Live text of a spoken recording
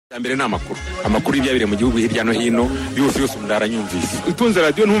Mbere na amakuru ibyabire mu gihugu hirya no hino yose ndaranyumvise. Utunze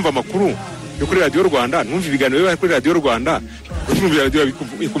radio numva amakuru yo kuri radio Rwanda, numva ibiganiro byo kuri radio Rwanda, numva radio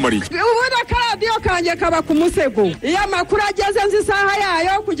bikumariye. Ubona ka radio kanje kaba ku musego. Iyo amakuru ageze nzi saha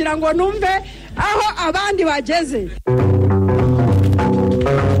yayo kugira ngo numve aho abandi bageze.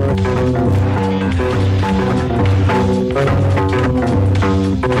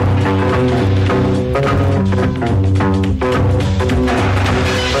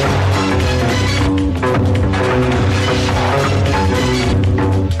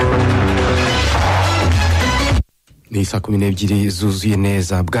 Ni saa 12 zuzuye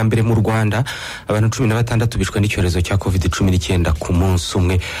neza. Bwa mbere mu Rwanda abantu 16 bishwe n'icyorezo cya COVID-19 ku munsi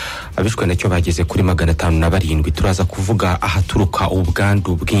umwe. Abishwe nacyo bageze kuri 507. Turaza kuvuga ahaturuka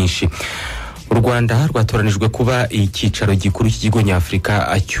ubwandu bwinshi. U Rwanda rwatoranijwe kuba icyicaro gikuru cy'ikigo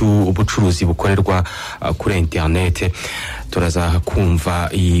nyafrika cy'ubucuruzi bukorerwa kuri internet. Turaza kumva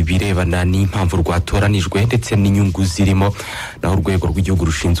ibirebana n'impamvu rwatoranijwe ndetse n'inyungu zirimo. Naho urwego rw'igihugu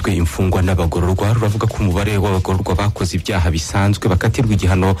rushinzwe imfungwa n'abagororwa ruravuga ko umubare w'abagororwa bakoze ibyaha bisanzwe bakatirwa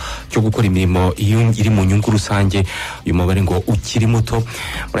igihano cyo gukora imirimo iri mu nyungu rusange, uyu mubare ngo ukiri muto.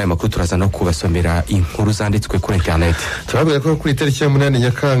 Muri aya makuru turaza no kubasomera inkuru zanditswe kuri internet. Turavuga ko kuri tariki ya 8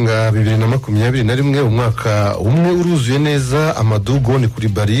 Nyakanga 2021 umwaka umwe uruzuye neza Amadugo ni kuri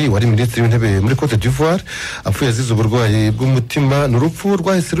Bari wari minisitiri w'intebe muri Cote d'Ivoire apfuye azize uburwayi bw'umutima n'urupfu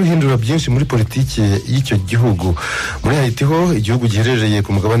rwahise ruhindura byinshi muri politiki y'icyo gihugu. Muri Haiti ho igihugu giherereye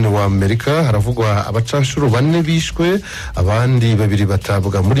ku mugabane wa Amerika haravugwa abacanshuro 4 bishwe, abandi 2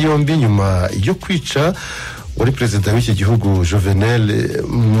 batabwa muri yombi nyuma yo kwica wari perezida w'iki gihugu Jovenel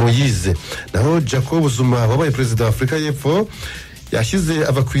Moïse. Naho Jacob Zuma wabaye perezida wa Afrika y'Epfo yashyize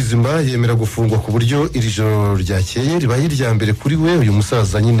abakwizima yemera gufungwa ku buryo iri joro ryakeye ribaye irya mbere kuri we. Uyu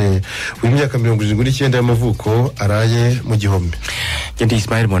musaza nyine w'imyaka 79 y'amavuko araye mu gihombe. Ndi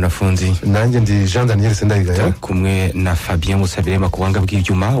Ismail Mwanafunzi, nanjye ndi Jean Daniel Sendayigaya, kumwe na Fabien Musabirema kubanga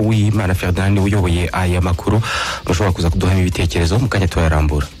bw'ibyuma. W'Imana Ferdinand uyoboye aya makuru. Mushobora kuza kuduha ibitekerezo mukanya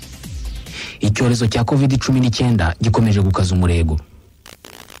tuyarambura. Icyorezo cya COVID-19 gikomeje gukaza umurego.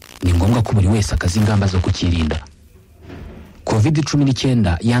 Ni ngombwa ko buri wese akaza ingamba zo kukirinda.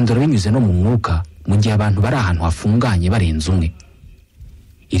 COVID-19 yandura binyuze no mu mwuka mu gihe abantu bari ahantu hafunganye barenze umwe.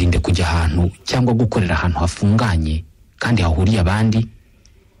 Irinde kujya ahantu cyangwa gukorera ahantu hafunganye kandi hahuriye abandi.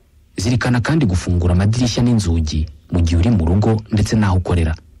 Zirikana kandi gufungura amadirishya n'inzugi mu gihe uri mu rugo ndetse n'aho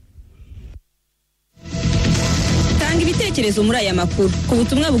ukorera. Tanga ibitekerezo muri aya makuru ku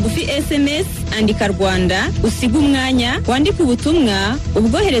butumwa bugufi SMS andika Rwanda usiga umwanya wandika ubutumwa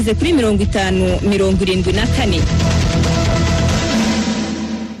ubwohereze kuri 5074.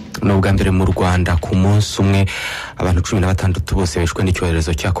 N'ubwa mbere mu Rwanda ku munsi umwe abantu 16 bose bishwe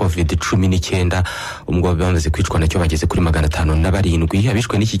n'icyorezo cya COVID-19. Umugabo bamaze kwicwa nacyo bageze kuri 507.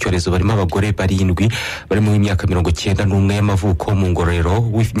 Abishwe n'iki cyorezo barimo abagore 7 bari mu myaka 91 y'amavuko mu Ngororero,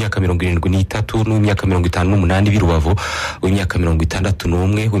 w'imyaka 73 n'imyaka 58 b'Irubavu, w'imyaka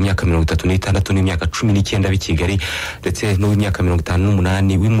 61, w'imyaka 36 n'imyaka 19 b'i Kigali ndetse n'uw'imyaka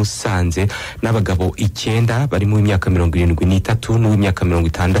 58 w'Imusanze, n'abagabo 9 bari mu myaka 73 n'uw'imyaka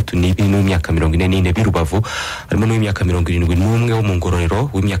 60 n'imyaka 44 b'Irubavu, harimo n'imyaka 71 wo mu Ngororero,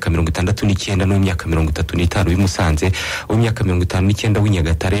 w'imyaka 69 n'imyaka 35 w'Imusanze, w'imyaka 59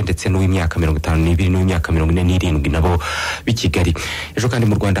 w'Inyagatare ndetse n'uw'imyaka 52 n'imyaka 47 nabo b'i Kigali. Ejo kandi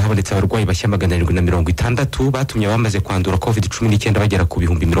mu Rwanda habonetse abarwayi bashya 760 batumye bamaze kwandura COVID-19 bagera ku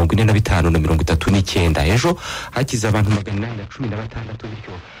 45,039. Ejo hakiza abantu 816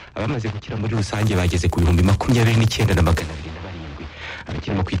 bityo abamaze gukira muri rusange bageze ku 29,200.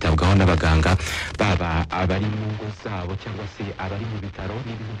 Abakirimo kwitabwaho n'abaganga baba abari mu ngo zabo cyangwa se abari mu bitaro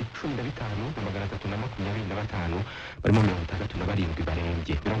ni 15,325 barimo 67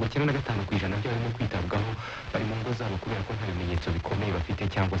 barembye. 95% by'abarimo kwitabwaho bari mu ngo zabo kubera ko nta bimenyetso bikomeye bafite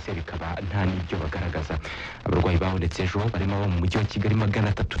cyangwa se bikaba nta n'ibyo bagaragaza. Abarwayi babonetse ejo barimo abo mu mujyi wa Kigali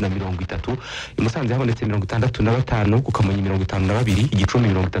 330, i Musanze habonetse 65, ku Kamonyi 52, i Gicumbi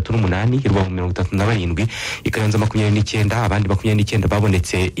 38, i Rubavu 37, i Kayonza 29, abandi 29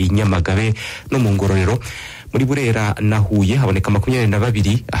 babonetse i Nyamagabe no mu Ngororero. Muri Burera na Huye haboneka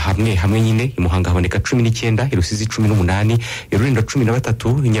 22, hamwe nyine i Muhanga haboneka 19, i Rusizi 18, i Rulindo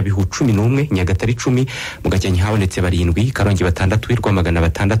 13, i Nyabihu 11, i Nyagatare 10, mu Gakenke habonetse 7, i Karongi 6, i Rwamagana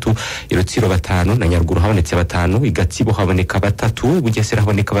 6, i Rutsiro 5, na Nyaruguru habonetse 5, i Gatsibo haboneka 3, i Bugesera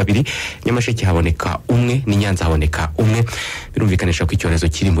haboneka 2, Nyamasheke haboneka 1, ni Nyanza haboneka 1. Birumvikanisha ko icyorezo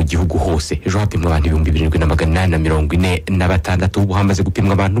kiri mu gihugu hose. Ejo hapimwa abantu 2846, ubu hamaze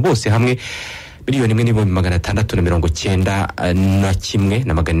gupimwa abantu bose hamwe miliyoni imwe n'ibihumbi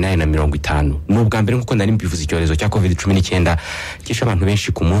 691,850 n'ubwa mbere nk'uko nari mbivuze icyorezo cya COVID-19 kisha abantu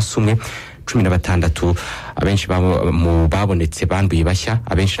benshi ku munsi umwe 16 abenshi babonetse banduye bashya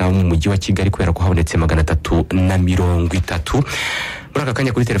abenshi nabo mu mujyi wa Kigali kubera ko habonetse 330. Muri aka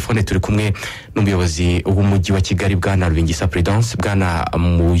kanya kuri telefone turi kumwe n'umuyobozi w'umujyi wa Kigali bwana Rubingisa Prudence. Bwana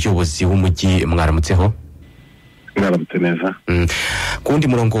muyobozi w'umujyi mwaramutseho? Mwaramutse neza. Kundi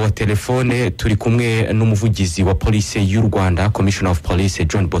murongo wa telefone turi kumwe n'umuvugizi wa police y'u Rwanda, Commissioner of Police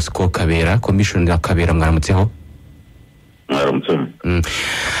John Bosco Kabera. Commissioner Kabera mwaramutseho? Mwaramutse.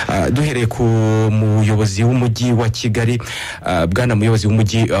 Duhereye ku muyobozi w'umujyi wa Kigali, bwana muyobozi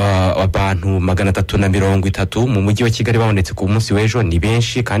w'umujyi, abantu 330 mu mujyi wa Kigali babonetse ku munsi w'ejo ni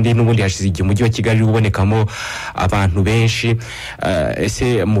benshi kandi n'ubundi hashize igihe umujyi wa Kigali ubonekamo abantu benshi.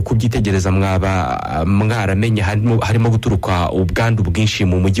 Ese mu kubyitegereza mwaramenye harimo guturuka ubwandu bwinshi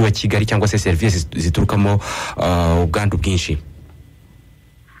mu mujyi wa Kigali cyangwa se services ziturukamo ubwandu bwinshi?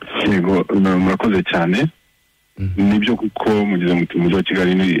 Yego, murakoze cyane. Nibyo kuko mugeze mu mujyi wa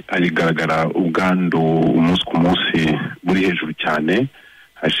Kigali arigaragara ubwandu umunsi ku munsi buri hejuru cyane.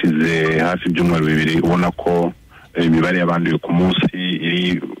 Hashize hafi ibyumweru 2 ubona ko imibare y'abanduye ku munsi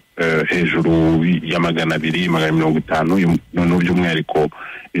iri hejuru ya 200-250. None by'umwihariko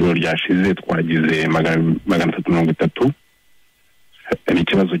ijoro ryashize twagize 330. Ni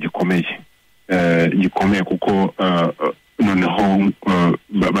ikibazo gikomeye kuko noneho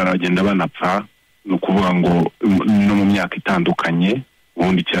baragenda banapfa. No kuvuga ngo no mu myaka itandukanye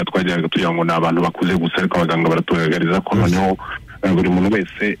ubundi kira twagiraga tugira ngo n'abantu bakuze gusa ariko abaganga baratugaragariza ko noneho buri muntu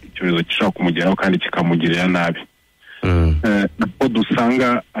wese icyorezo gishaka kumugeraho kandi kikamugirira nabi. Nako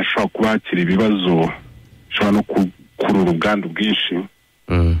dusanga ashobora kubakira ibibazo ashobora no kurura ubwandu bwinshi.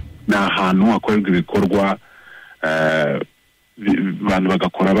 Na ahantu hakorerwa ibikorwa abantu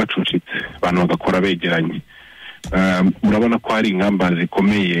bagakora bacucitse, abantu bagakora begeranye. Murabona ko hari ingamba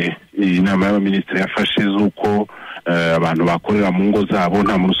zikomeye inama y'abaminisitiri yafashe z'uko abantu bakorera mu ngo zabo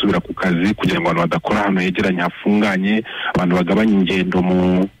nta muntu usubira ku kazi kugira ngo abantu badakora ahantu hegeranye hafunganye, abantu bagabanya ingendo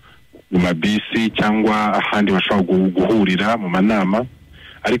mu mabisi cyangwa ahandi bashobora guhurira mu manama.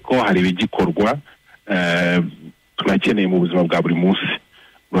 Ariko hari ibigikorwa tunakeneye mu buzima bwa buri munsi.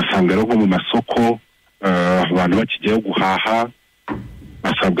 Urasanga rero nko mu masoko abantu bakigiyeho guhaha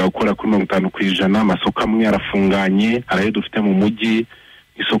basabwa gukora kuri 50%. Amasoko amwe arafunganye, arayo dufite mu mujyi,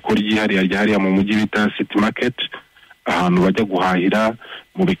 isoko ryihariya mu mujyi bita City Market, ahantu bajya guhahira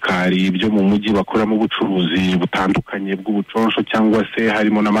mu bikari byo mu mujyi bakoramo ubucuruzi butandukanye bw'ubuconsho cyangwa se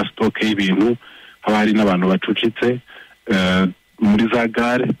harimo n'amastoke y'ibintu. Haba hari n'abantu bacucitse muri za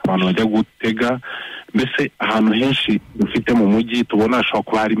gare, abantu bajya gutega. Mbese ahantu henshi dufite mu mujyi tubona ashobora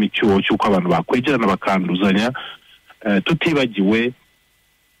kuba hari icyuho cy'uko abantu bakwegerana bakanduzanya, tutibagiwe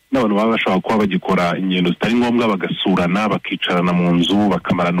n'abantu baba bashobora kuba bagikora ingendo zitari ngombwa, bagasurana bakicarana mu nzu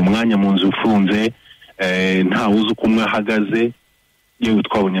bakamarana umwanya mu nzu ufunze, nta wuzi uko umwe ahagaze. Yewe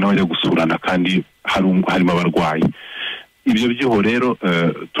twabonye n'abajya gusurana kandi harimo abarwayi. Ibyo byuho rero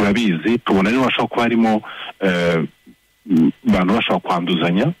turabizi, tubona rero bashobora kuba harimo abantu bashobora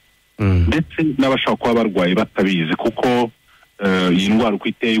kwanduzanya ndetse n'abashobora kuba barwaye batabizi, kuko iyi ndwara uko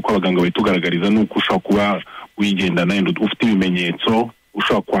iteye, uko abaganga bayitugaragariza nuko ushobora kuba wigendana yenda ufite ibimenyetso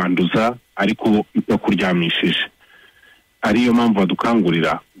ushobora kwanduza ariko itakuryamishije. Ariyo mpamvu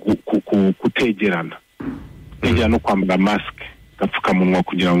badukangurira kutegerana no kwambara masike, gapfukamunwa,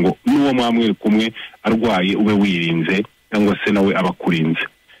 kugira ngo n'uwo mwamwe kumwe arwaye ube wirinze cyangwa se nawe abakurinze.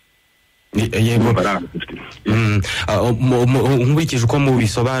 Nkurikije uko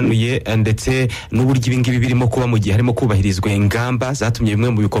mubisobanuye ndetse n'uburyo ibingibi birimo kuba mu gihe harimo kubahirizwa ingamba zatumye bimwe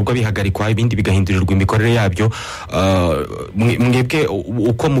mu bikorwa bihagarikwa ibindi bigahindurirwa imikorere yabyo, mwebwe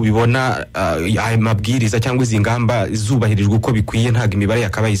uko mubibona aya mabwiriza cyangwa izi ngamba zubahirijwe uko bikwiye, ntago imibare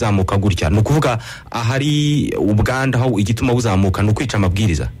yakabaye izamuka gutya? Ni ukuvuga ahari ubwanda aho igituma buzamuka ni ukwica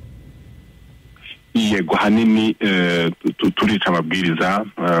amabwiriza? Yego, hanini turica amabwiriza.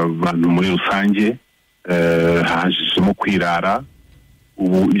 Abantu muri rusange hajemo kwirara.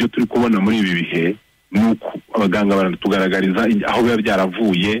 Ubu ibyo turi kubona muri ibi bihe nuko abaganga baratugaragariza aho biba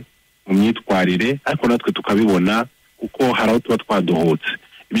byaravuye mu myitwarire, ariko natwe tukabibona kuko hari aho tuba twadohotse.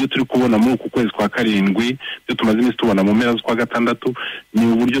 Ibyo turi kubona muri uku kwezi kwa 7, byo tumaze iminsi tubona mu mpera z'ukwa 6, ni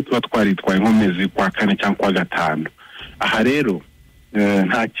uburyo tuba twaritwaye nk'amezi kwa 4 cyangwa kwa 5. Aha rero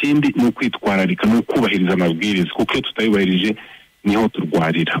nta kindi ni ukwitwararika, ni ukubahiriza amabwiriza, kuko iyo tutayubahirije niho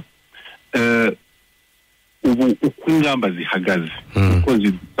turwarira. Ubu uko ingamba zihagaze, uko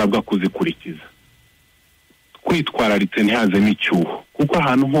zisabwa kuzikurikiza, kwitwararitse ntihazemo icyuho, kuko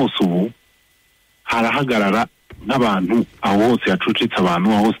ahantu hose ubu harahagarara n'abantu aho hose yacucitse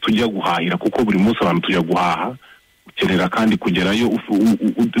abantu aho hose tujya guhahira, kuko buri munsi abantu tujya guhaha, ukenera kandi kugerayo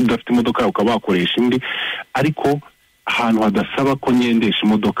udafite imodoka ukaba wakoresha indi, ariko ahantu hadasaba ko ngendesha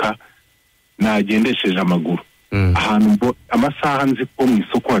imodoka nagendesheje amaguru. Ahantu amasaha nzi ko mu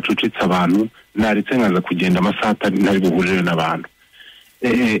isoko hacucitse abantu naretse nkaza kugenda amasaha ntari buhurire n'abantu.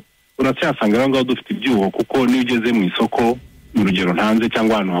 Uracyasanga ngaho dufite ibyuho, kuko niyo ugeze mu isoko mu rugero ntanze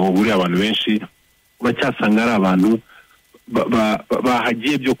cyangwa ahantu hahuriye abantu benshi, uracyasanga ari abantu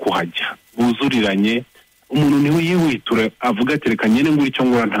bahagiye byo kuhajya buzuriranye. Umuntu niwe yiwitura avuga ati reka nyene ngura icyo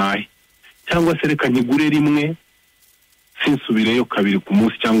ngura ntahe, cyangwa se reka nkigure rimwe sinsubireyo kabiri ku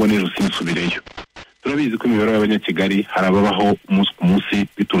munsi cyangwa n'ejo sinsubireyo. Turabizi ko imibare y'Abanyakigali hari ababaho umunsi ku munsi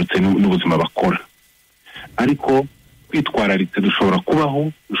biturutse n'ubuzima bakora, ariko kwitwararitse dushobora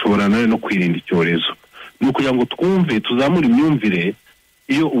kubaho, dushobora no kwirinda icyorezo. Ni ukugira ngo twumve tuzamura imyumvire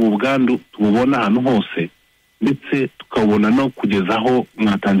iyo ubu bwandu tububona ahantu hose, ndetse tukabona no kugezaho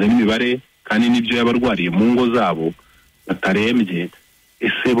mwatanze n'imibare kandi n'ibyo y'abarwariye mu ngo zabo batarembye.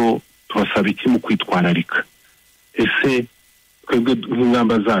 Ese bo tubasaba iki mu kwitwararika? Ese twebwe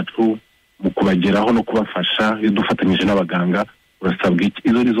nk'ingamba zacu mu kubageraho no kubafasha iyo dufatanyije n'abaganga urasabwa iki?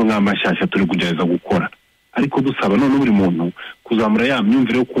 Izo nizo ngamba nshyashya turi kugerageza gukora, ariko dusaba none buri muntu kuzamura ya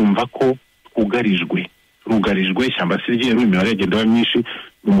myumvire yo kumva ko twugarijwe, ishyamba si ryeru, imibare yagenda iba myinshi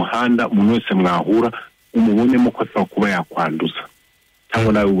mu muhanda, umuntu wese mwahura umubonemo ko ashobora kuba yakwanduza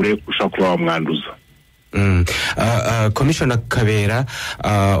cyangwa nawe urebe ushaka kuba wamwanduza. Commissioner Kabera,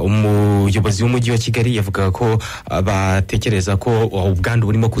 umuyobozi w'umujyi wa Kigali, yavuga ko batekereza ko ubwandu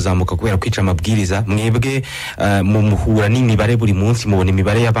burimo kuzamuka kubera kwica amabwiriza. Mwebwe muhura n'imibare buri munsi, mubona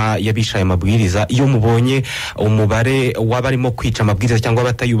imibare y'abishaye amabwiriza. Iyo mubonye umubare w'abarimo kwica amabwiriza cyangwa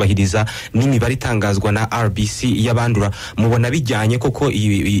batayubahiriza n'imibare itangazwa na RBC y'abandura, mubona bijyanye koko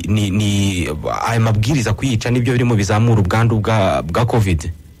ni aya mabwiriza kuyica nibyo birimo bizamura ubwandu bwa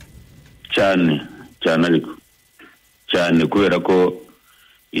COVID? cyane ariko cyane kubera ko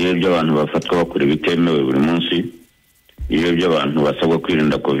iyo by'abantu bafatwa bakora bitemewe buri munsi, iyo by'abantu basabwa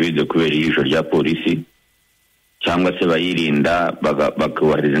kwirinda COVID kubera ijisho rya polisi, cyangwa se bayirinda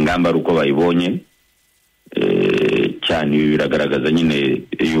bakubahiriza ingamba ari uko bayibonye, cyane ibi biragaragaza nyine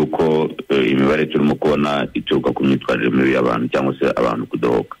yuko imibare turimo kubona ituruka ku myitwarire mibi y'abantu cyangwa se abantu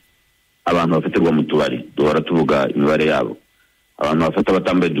kudohoka. Abantu bafatirwa mu tubari duhora tuvuga imibare yabo, abantu bafata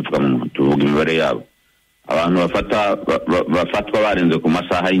batambaye udupfukamunwa tuvuga imibare yabo, abantu bafatwa barenze ku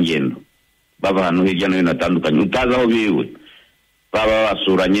masaha y'ingendo bava ahantu hirya no hino hatandukanye utazi aho biriwe, baba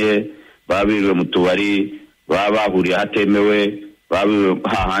basuranye, baba biriwe mu tubari, baba bahuriye hatemewe, baba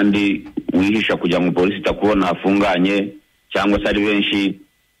hahandi wihisha kugira ngo polisi itakubona hafunganye, cyangwa se ari benshi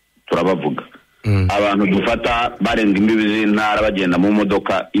turabavuga. Abantu dufata barenga imbibi z'intara bagenda mu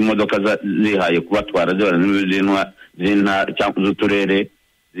imodoka zihaye kubatwara zibarenga imbibi z'intara cyangwa z'uturere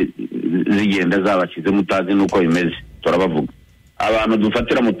zigenda zabashyize mutazi nuko bimeze, turabavuga. Abantu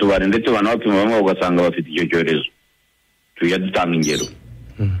dufatira mu tubari ndetse banabapima bamwe ugasanga bafite icyo cyorezo, tujya dutanga ingero.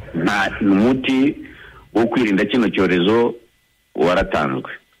 Nta umuti wo kwirinda kino cyorezo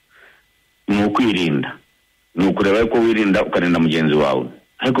waratanzwe, ni ukwirinda, ni ukureba ko wirinda ukarinda mugenzi wawe.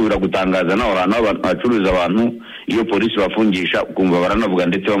 Ariko biragutangaza naho abantu bacuruza abantu, iyo polisi bafungisha ukumva baranavuga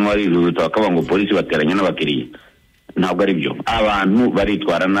ndetse bamwe bariruta bakavuga ngo polisi bateranye n'abakiriya. Ntabwo ari byo, abantu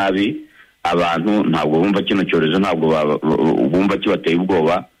baritwara nabi, abantu ntabwo bumva kino cyorezo, ntabwo bumva kibateye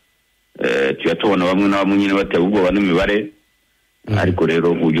ubwoba. Tuyatubona bamwe na bamwe nyine bateye ubwoba n'imibare, ariko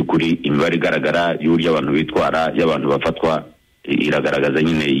rero mu by'ukuri imibare igaragara y'uburyo abantu bitwara, y'abantu bafatwa, iragaragaza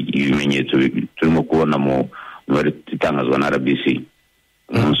nyine ibimenyetso turimo kubona mu mibare itangazwa na RBC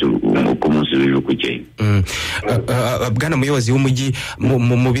ku munsi w'ijukukeye. Bwana muyobozi w'umujyi,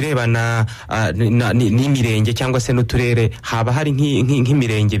 mu birebana n'imirenge cyangwa se n'uturere, haba hari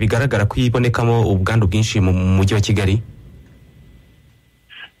nk'imirenge bigaragara ko ibonekamo ubwandu bwinshi mu mujyi wa Kigali?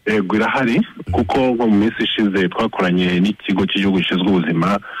 Yego irahari, kuko mu minsi ishize twakoranye n'ikigo cy'igihugu gishinzwe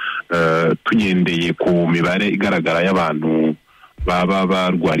ubuzima, tugendeye ku mibare igaragara y'abantu baba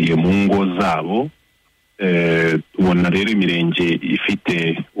barwariye mu ngo zabo. Tubona rero imirenge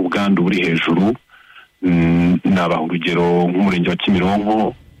ifite ubwandu buri hejuru. Nabaha urugero nk'umurenge wa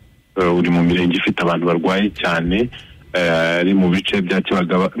Kimironko, uri mu mirenge ifite abantu barwaye cyane, ari mu bice bya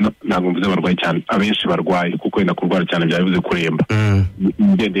Kibagabaga. Ntabwo mvuze barwaye cyane, abenshi barwaye, kuko wenda kurwara cyane byabivuze kuremba.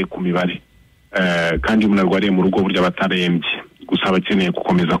 Ngendeye ku mibare, kandi umuntu arwariye mu rugo burya batarembye, gusa abakeneye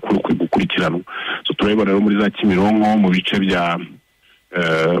gukomeza gukurikiranwa. So turabibona rero muri za Kimironko, mu bice bya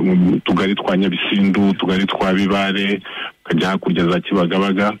mu tugari twa Nyabisindu, tugari twa Bibare, kajya hakurya za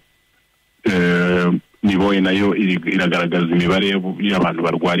Kibagabaga. Niboye nayo iragaragaza imibare y'abantu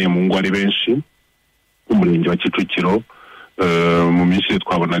barwariye mu ngo ari benshi. umurenge wa Kicukiro, mu minsi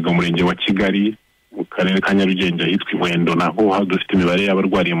twabonaga umurenge wa Kigali, mu karere ka Nyarugenge hitwa Imwendo, naho dufite imibare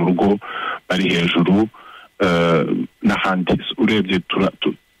y'abarwariye mu rugo bari hejuru, n'ahandi urebye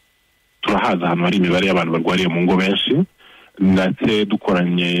turahaza ahantu hari imibare y'abantu barwariye mu ngo benshi, ndetse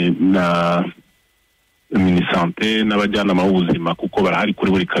dukoranye na minisante n'abajyanama b'ubuzima kuko barahari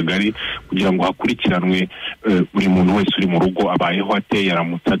kuri buri kagari kugira ngo hakurikiranwe buri muntu wese uri mu rugo abayeho ate,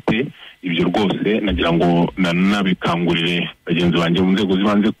 yaramutse ate. Ibyo rwose nagira ngo nabikangurire bagenzi banjye mu nzego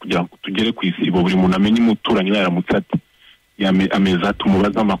zibanze kugira ngo tugere ku isibo, buri muntu amenye umuturanyi yaramutse ate, ameza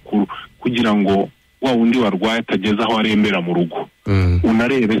tumubaza amakuru kugira ngo wa wundi warwaye atageze aho arembera mu rugo.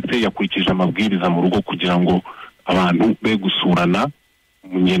 Unarebe se yakurikije amabwiriza mu rugo kugira ngo abantu be gusurana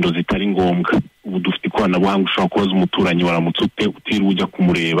mu ngendo zitari ngombwa. Ubu dufite ikoranabuhanga, ushobora kubaza umuturanyi waramutse ute utiriwe ujya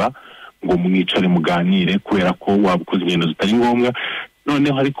kumureba ngo mwicare muganire kubera ko wabukoze ingendo zitari ngombwa.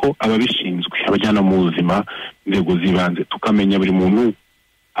 Noneho ariko ababishinzwe, abajyana mu buzima, inzego zibanze, tukamenya buri muntu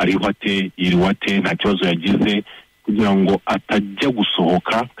ariho ate, yiriwe ate, nta kibazo yagize, kugira ngo atajya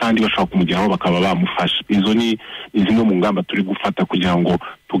gusohoka kandi bashaka kumugeraho bakaba bamufasha. Izo ni zimwe mu ngamba turi gufata kugira ngo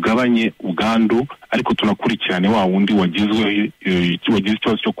tugabanye ubwandu, ariko tunakurikirane wa wundi wagize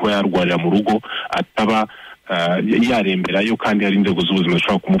ikibazo cyo kuba yarwarira mu rugo ataba yaremberayo, kandi hari inzego z'ubuzima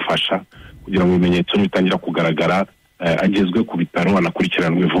zishobora kumufasha kugira ngo ibimenyetso bitangira kugaragara agezwe ku bitaro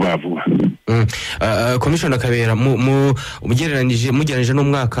anakurikiranwe vuba vuba. Komishona Kabera, mugereranije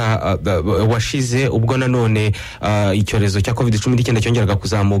n'umwaka washize ubwo nanone icyorezo cya COVID-19 cyongeraga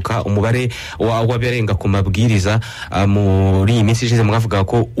kuzamuka, umubare w'abarenga ku mabwiriza muri iyi minsi ishize mwavuga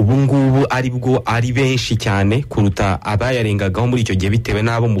ko ubu ngubu ari benshi cyane kuruta abayarengagaho muri icyo gihe bitewe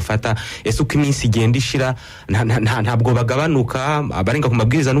n'abo mufata. Ese uko iminsi igenda ishira ntabwo bagabanuka abarenga ku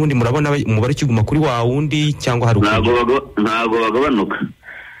mabwiriza, n'ubundi murabona umubare ukiguma kuri wa wundi cyangwa hari ntabwo bagabanuka,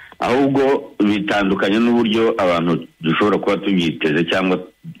 ahubwo bitandukanye n'uburyo abantu dushobora kuba tubyiteze cyangwa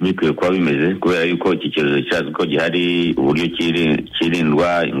bikwiye kuba bimeze, kubera yuko iki cyorezo cyazi ko gihari, uburyo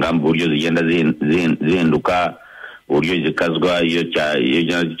kirindwa, ingamba uburyo zigenda zihinduka, uburyo zikazwa iyo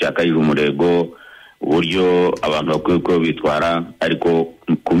cyakajije umurego, uburyo abantu bakwiye kuba bitwara. Ariko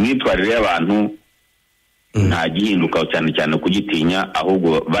ku myitwarire y'abantu nta gihinduka cyane cyane kugitinya,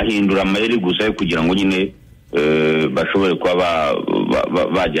 ahubwo bahindura amayeri gusa kugira ngo nyine bashobore kuba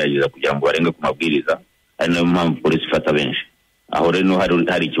bagerageza kugira ngo barenge ku mabwiriza. Ari nayo mpamvu polisi ifata benshi. Aho rero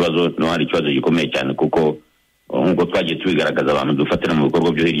hari ikibazo gikomeye cyane, kuko nk'uko twagiye tubigaragaza abantu dufatira mu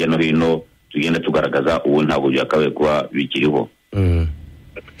bikorwa byo hirya no hino tugenda tugaragaza ubu ntabwo byakabaye kuba bikiriho.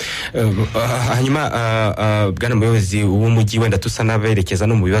 Hanyuma bwana muyobozi w'umujyi, wenda tusa n'aberekeza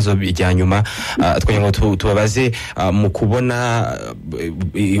no mu bibazo bijya nyuma, twagira ngo tubabaze mu kubona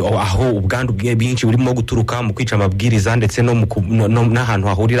aho ubwandu bwinshi burimo guturuka mu kwica amabwiriza ndetse n'ahantu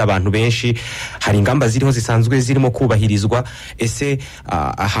hahurira abantu benshi, hari ingamba ziriho zisanzwe zirimo kubahirizwa. Ese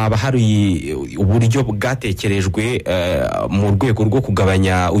haba hari uburyo bwatekerejwe mu rwego rwo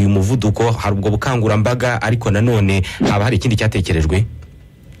kugabanya uyu muvuduko? Hari ubwo bukangurambaga, ariko nanone haba hari ikindi cyatekerejwe?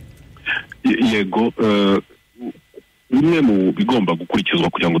 Yego, bimwe mu bigomba gukurikizwa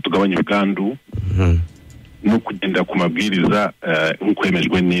kugira ngo tugabanye ubwandu no kugenda ku mabwiriza nk'uko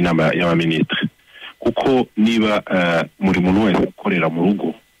yemejwe n'inama y'abaminisitiri, kuko niba muri muntu wese ukorera mu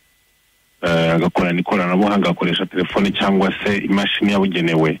rugo agakorana ikoranabuhanga, agakoresha telefone cyangwa se imashini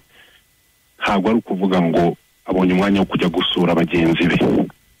yabugenewe, ntabwo ari ukuvuga ngo abonye umwanya wo kujya gusura bagenzi be,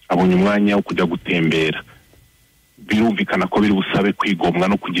 abonye umwanya wo kujya gutembera. Birumvikana ko biri busabe kwigomwa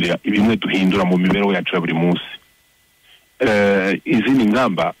no kugira ibimwe duhindura mu mibereho yacu ya buri munsi. Izindi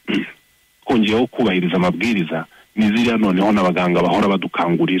ngamba twongeyeho kubahiriza amabwiriza n'iziriya noneho n'abaganga bahora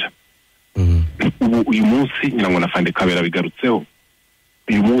badukangurira. Ubu uyu munsi nyirango na Fande Kabera bigarutseho,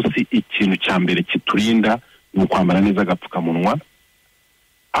 uyu munsi ikintu cya mbere kiturinda ni ukwambara neza agapfukamunwa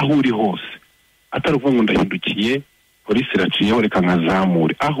aho uri hose, atari ukuvuga ngo ndahindukiye polisi iraciyeho reka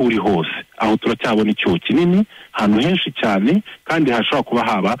nkazamure. Aho uri hose, aho turacyabona icyuho kinini ahantu henshi cyane, kandi hashobora kuba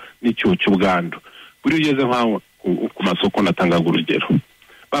haba n'icyuho cy'ubwandu. Buri ugeze nk'aho ku masoko, natangaga urugero,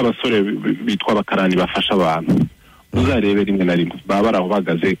 ba basore bitwa abakarani bafasha abantu, uzarebe rimwe na rimwe baba bari aho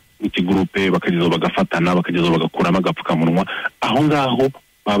bahagaze nk'ikigurupe, bakageza bagafatana, bakageza bagakuramo agapfukamunwa. Aho ngaho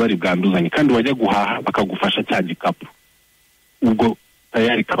baba bari bwanduzanye, kandi wajya guhaha bakagufasha cya gikapu, ubwo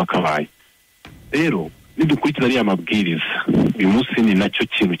tayari kaba kabaye. Rero nidukurikiza ariya mabwiriza, uyu munsi ni nacyo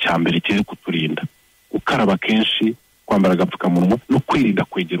kintu cya mbere kiri kuturinda: gukaraba kenshi, kwambara agapfukamunwa no kwirinda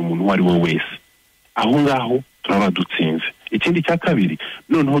kwegera umuntu uwo ari we wese. Aho ngaho turaba dutsinze. Ikindi cya kabiri,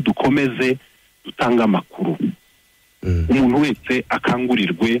 noneho dukomeze dutanga amakuru. Umuntu wese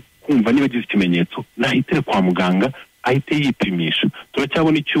akangurirwe kumva niba agize ikimenyetso nahitire kwa muganga, ahite yipimisha.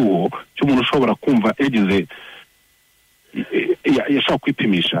 Turacyabona icyuho cy'umuntu ushobora kumva yagize yashaka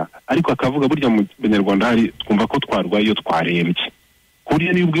kwipimisha ariko akavuga burya mu Banyarwanda hari twumva ko twarwaye iyo twarembye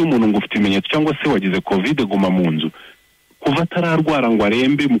kuriya niyo ubwiye umuntu ngo ufite ibimenyetso cyangwa se wagize covid guma mu nzu kuva atararwara ngo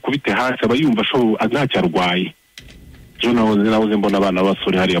arembe mukubite hasi aba yumva ntacyo arwaye. Jo nahoze mbona abana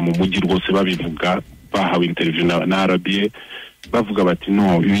b'abasore hariya mu mujyi rwose babivuga bahawe interview na RBA bavuga bati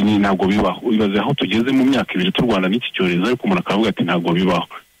no ibi ntabwo bibaho. Ibaze aho tugeze mu myaka 2 turwana n'iki cyorezo ariko umuntu akavuga ati ntabwo bibaho,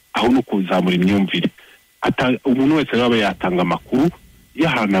 aho no kuzamura imyumvire. Umuntu wese yaba yatanga amakuru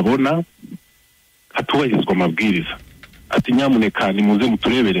y'ahantu abona hatubahirizwa amabwiriza ati nyamuneka nimuze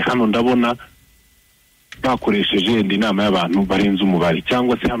muturebere hano ndabona bakoresheje inama y'abantu barenze umubare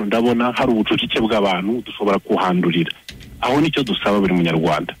cyangwa se hano ndabona hari ubucucike bw'abantu dushobora kuhandurira. Aho nicyo dusaba buri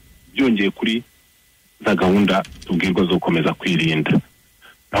munyarwanda byongeye kuri za gahunda tubwirwa zo gukomeza kwirinda.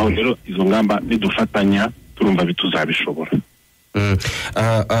 Aho rero izo ngamba nidufatanya turumva bituzabishobora.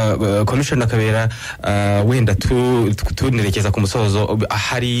 Commissioner Kabera, wenda tunerekeza ku musozo,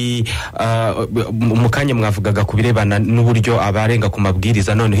 hari mu kanya mwavugaga ku birebana n'uburyo abarenga ku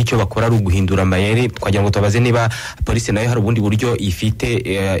mabwiriza none icyo bakora ari uguhindura amayeri, twagira ngo tubaze niba polisi nayo hari ubundi buryo ifite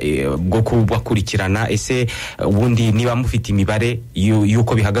bwo kubakurikirana. Ese ubundi niba mufite imibare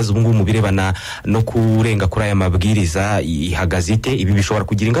yuko bihagaze ubu ngubu mu birebana no kurenga kuri aya mabwiriza ihagaze ite? Ibi bishobora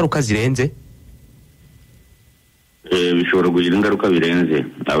kugira ingaruka zirenze? Bishobora kugira ingaruka birenze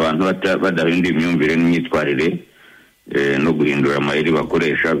abantu badahinduye imyumvire n'imyitwarire no guhindura amayeri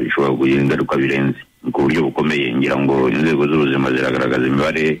bakoresha, bishobora kugira ingaruka birenze ku buryo bukomeye. Ngira ngo inzego z'ubuzima ziragaragaza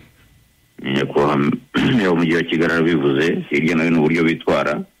imibare yo mu gihe Kigali bivuze hirya no hino uburyo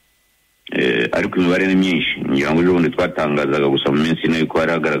bitwara, ariko imibare ni myinshi. Ngira ngo ubundi twatangazaga gusa mu minsi ine ko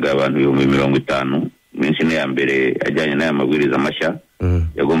hari hagaragaye abantu 50,000 minsi ine ya mbere ajyanye n'aya mabwiriza mashya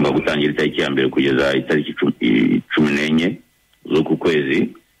yagomba gutangira itariki ya mbere kugeza itariki 14 z'uku kwezi.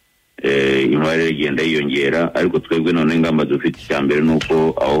 Imibare igenda yiyongera, ariko twebwe none ingamba dufite cya mbere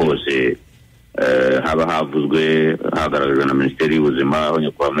nuko aho hose haba havuzwe hagaragajwe na Minisiteri y'Ubuzima aho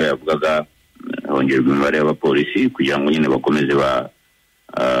nyakubahwa yavugaga hongerwa imibare y'abapolisi kugira ngo nyine bakomeze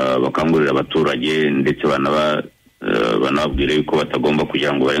bakangurira abaturage ndetse banababwire yuko batagomba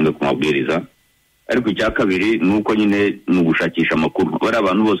kugira ngo barenge ku mabwiriza. Ariko icya kabiri nuko nyine nugushakisha amakuru. Bari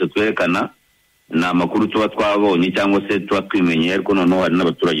abantu bose twerekana na amakuru tuba twabonye cyangwa se tuba twimenye, ariko noneho hari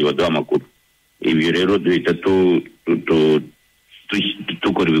n'abaturage baduha amakuru. Ibyo rero duhita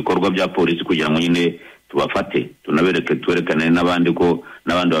tukora ibikorwa bya polisi kugira ngo nyine tubafate, tunabereke twerekane n'abandi ko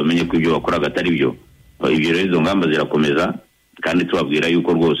n'abandi bamenye ko ibyo bakoraga atari byo. Ibyo rero izo ngamba zirakomeza kandi tubabwira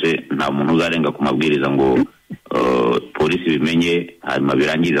yuko rwose nta muntu uzarenga ku mabwiriza ngo polisi bimenye hanyuma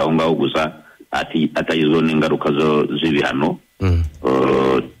birangirira aho ngaho gusa atagizweho n'ingaruka z'ibihano.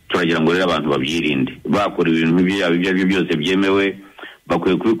 Turagira ngo rero abantu babyirinde, bakora ibintu ibyo ari byo byose byemewe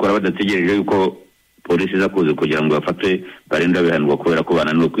bakwiye kubikora badategereje yuko polisi iza kuza kugira ngo bafate barinde bihanirwa kubera ko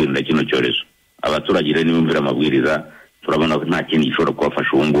bananiwe kwirinda kino cyorezo. Abaturage rero nibumvira amabwiriza, turabona ko nta kindi gishobora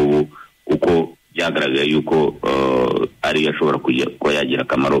kubafasha ubu ngubu kuko byagaragaye yuko ariyo ashobora kuba yagira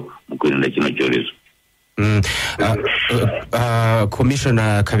akamaro mu kwirinda kino cyorezo.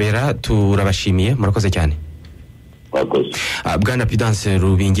 Commissioner Kabera, turabashimiye, murakoze cyane. Bwana Prudence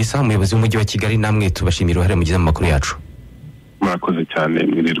Rubingisa, umuyobozi w'umujyi wa Kigali, namwe tubashimira uruhare mugize mu makuru yacu. Murakoze cyane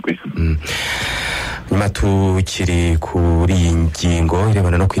mwirirwe. Nyuma tukiri kuri iyi ngingo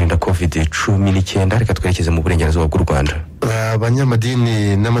irebana no kwirinda COVID-19, reka twerekeze mu burengerazuba bw'u Rwanda.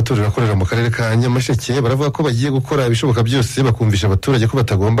 Abanyamadini n'amatorero akorera mu karere ka Nyamasheke baravuga ko bagiye gukora ibishoboka byose bakumvisha abaturage ko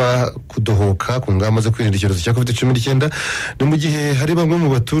batagomba kudohoka ku ngamba zo kwirinda icyorezo cya COVID-19. No mu gihe hari bamwe mu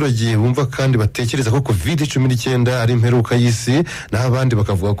baturage bumva kandi batekereza ko COVID-19 ari imperuka y'isi, naho abandi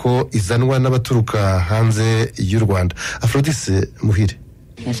bakavuga ko izanwa n'abaturuka hanze y'u Rwanda. Aphrodise Muhire.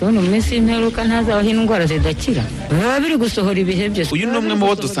 Nashobora mu minsi y'imperuka ntazabaho indwara zidakira, biba biri gusohora ibihe byose. Uyu ni umwe mu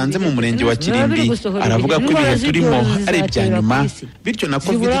bo dusanze mu murenge wa Kirimbi, aravuga ko ibihe turimo ari ibya nyuma, bityo na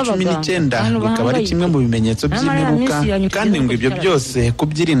COVID-19 bikaba ari kimwe mu bimenyetso by'imperuka, kandi ngo ibyo byose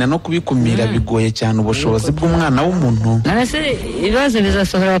kubyirinda no kubikumira bigoye cyane ubushobozi bw'umwana w'umuntu. Narase ibibazo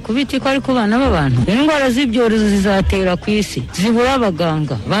bizasohora ku biti ko ari ku bana b'abantu. Indwara z'ibyorezo zizatera ku isi, zibura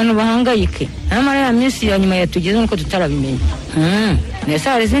abaganga, abantu bahangayike. Nyamara ya minsi ya nyuma yatugeze nuko tutarabimenya.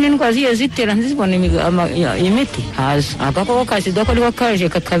 Hari izindi ndwara zigiye zitera ntizibone imiti. Haza agakoko ka sida ko ariko kaje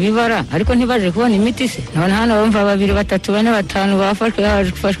kakabibara, ariko ntibaje kubona imiti se. None hano bumva 2, 3, 4, 5 bafashwe,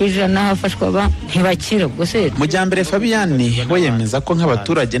 hafashwe 100, hafashwe ntibakira. Gose Mujyambere Fabiani we yemeza ko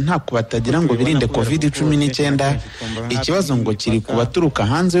nk'abaturage nta kubatagira ngo birinde COVID-19, ikibazo ngo kiri ku baturuka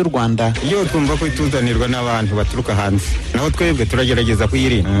hanze y'u Rwanda. Iyo twumva ko ituzanirwa n'abantu baturuka hanze, naho twebwe turagerageza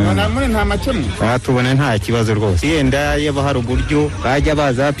kuyirinda. Nta makemwe tubona nta kibazo rwose, yenda yaba hari uburyo bajya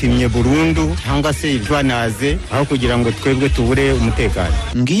baza bapimye burundu cyangwa se banaze aho kugira ngo twebwe tubure umutekano.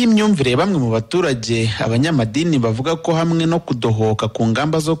 Ngiyi imyumvire bamwe mu baturage abanyamadini bavuga ko hamwe no kudohoka ku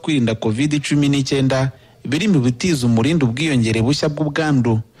ngamba zo kwirinda COVID-19 biri mu bitiza umurindi ubwiyongere bushya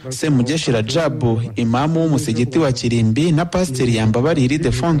bw'ubwandu. Semugeshi Rajabu, imamu w'umusigiti wa Kirimbi, na Pasiteri Yambabari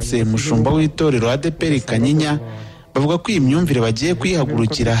Ildefonse, mushumba w'itorero ADEPR Kanyinya, bavuga ko iyi myumvire bagiye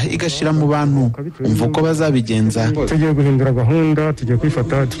kwihagurukira igashira mu bantu. Umva uko bazabigenza. Tugiye guhindura gahunda, tugiye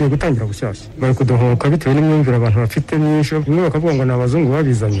kwifata, tugiye gutangira bushyashya. Bari kudohoka bitewe n'imyumvire abantu bafite myinshi. Bimwe bakavuga ngo ni abazungu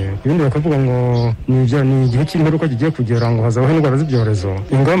babizanye, ibindi bakavuga ngo ni igihe cy'imperuka kigiye kugera ngo hazabaho indwara z'ibyorezo.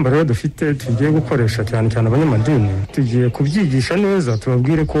 Ingamba rero dufite tugiye gukoresha cyane cyane abanyamadini, tugiye kubyigisha neza,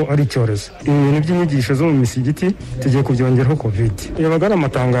 tubabwire ko ari icyorezo. Ibintu by'inyigisho zo mu misigiti tugiye kubyongeraho COVID. Yabaga ari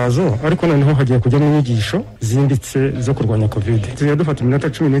amatangazo, ariko noneho hagiye kujyamo inyigisho zimbitse zo kurwanya COVID. Tujya dufata iminota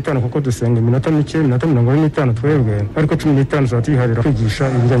 15 kuko dusenga iminota mike, iminota 45 twebwe, ariko 15 zatiharira kwigisha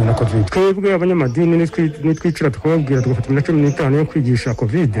ibijyanye na COVID. Twebwe abanyamadini nitwicira tukababwira tugafata iminota 15 yo kwigisha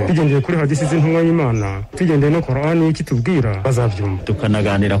COVID, tugendeye kuri hadisi z'intumwa y'Imana, tugendeye no Qur'ani ikitubwira, bazabyumva.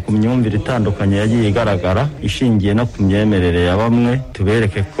 Tukanaganira ku myumvire itandukanye yagiye igaragara ishingiye no ku myemerere ya bamwe,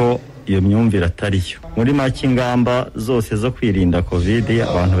 tubereke ko iyo myumvire atariyo. Muri make ingamba zose zo kwirinda COVID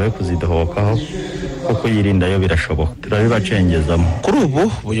abantu bari kuzidohokaho kuko yirinda yo birashoboka, turabibacengezamo. Kuri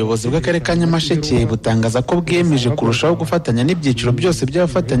ubu ubuyobozi bw'akarere ka Nyamasheke butangaza ko bwiyemeje kurushaho gufatanya n'ibyiciro byose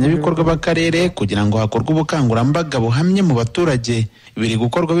by'abafatanyabikorwa b'akarere kugira ngo hakorwe ubukangurambaga buhamye mu baturage. Biri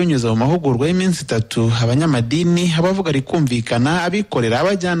gukorwa binyuze mu mahugurwa y'iminsi 3, abanyamadini, abavuga rikumvikana, abikorera,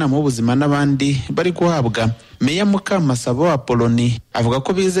 abajyanama b'ubuzima n'abandi bari guhabwa. Meya Mukamasabo Apoloni avuga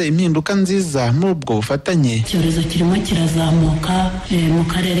ko bize impinduka nziza muri ubwo bufatanye. Icyorezo kirimo kirazamuka mu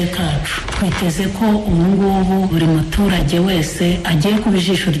karere kacu. Twiteze ko ubu ngubu buri muturage wese agiye kuba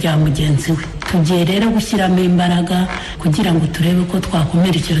ijisho rya mugenzi we. Tugiye rero gushyiramo imbaraga kugira ngo turebe ko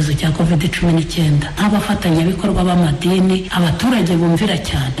twakumira icyorezo cya COVID-19. Nk'abafatanyabikorwa b'amadini, abaturage bumvira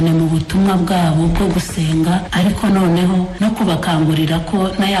cyane mu butumwa bwabo bwo gusenga, ariko noneho no kubakangurira ko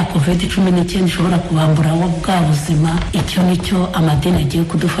na ya COVID-19 ishobora kubambura buzima. Icyo nicyo amadini agiye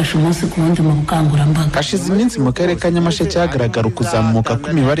kudufasha umunsi ku wundi mu bukangurambaga. Hashize iminsi mu karere ka Nyamasheke hagaragara ukuzamuka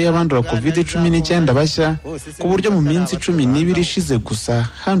kw'imibare y'abandura COVID-19 bashya, ku buryo mu minsi 12 ishize gusa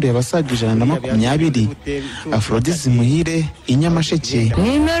handuye abasaga 120. Afrodisi Muhire, Inyamasheke.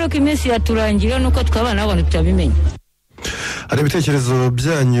 Nimero iminsi yaturangira nuko twabana abantu tutabimenya. Hari ibitekerezo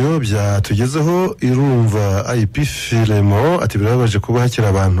byanyu byatugezeho. Irumva IP Filemo ati birababaje kuba hakiri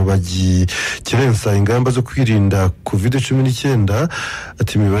abantu bagikirensa ingamba zo kwirinda COVID-19,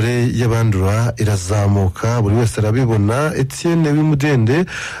 ati imibare y'abandura irazamuka buri wese arabibona. Etienne w'Imudende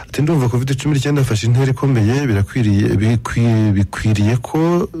ati ndumva COVID-19 afashe intera ikomeye, bikwiriye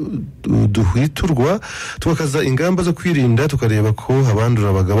ko duhwiturwa tukakaza ingamba zo kwirinda tukareba ko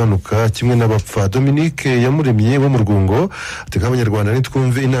abandura bagabanuka kimwe n'abapfa. Dominique Yamuremye wo mu Rwungo ati nk'abanyarwanda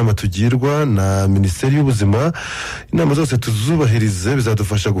nitwumve inama tugirwa na Minisiteri y'Ubuzima, inama zose tuzubahirize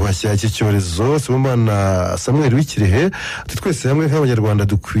bizadufasha guhashya iki cyorezo. Sibomana Samuel w'Ikirehe ati twese hamwe nk'abanyarwanda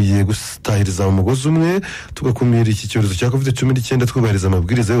dukwiye gutahiriza umugozi umwe tugakumira iki cyorezo cya COVID-19 twubahiriza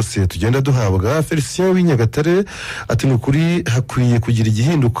amabwiriza yose tugenda duhabwa. Felicien w'Inyagatare ati nukuri hakwiye kugira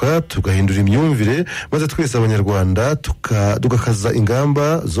igihinduka tugahindura imyumvire maze twese abanyarwanda tugakaza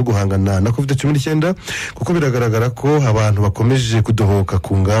ingamba zo guhangana na COVID-19 kuko biragaragara ko abantu bakomeje kudohoka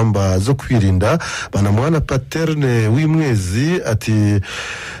ku ngamba zo kwirinda. Banamwana Paterne w'Imwezi ati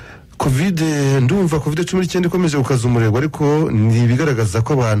ndumva COVID-19 ikomeje gukaza umurego ariko ntibigaragaza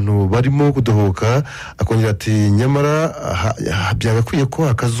ko abantu barimo kudohoka. Akongera ati nyamara byagakwiye ko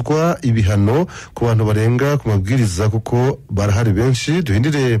hakazwa ibihano ku bantu barenga ku mabwiriza kuko barahari benshi.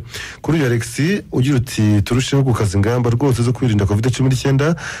 Duhindire kuri Alexi ugira uti turusheho gukaza ingamba rwose zo kwirinda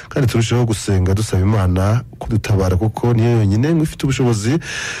COVID-19 kandi turusheho gusenga dusaba Imana kudutabara kuko niyo yonyine ifite ubushobozi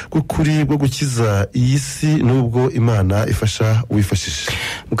bw'ukuri bwo gukiza iyi si nubwo Imana ifasha uwifashije.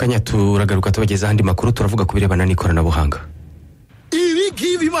 Mukanya turagaruka tubageza andi makuru turavuga ku birebana n'ikoranabuhanga.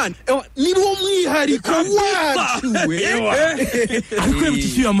 Ibi man ni wo mwihariko wacu ariko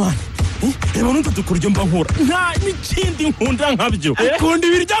yabutishye amana reba nuko dukuryo mba nkora nta n'ikindi nkunda nkabyo kundi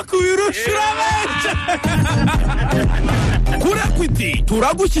birya kubirusha benshi kuri Equity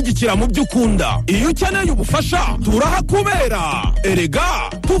turagushyigikira mu byo ukunda. Iyo ukeneye ubufasha turahakubera, erega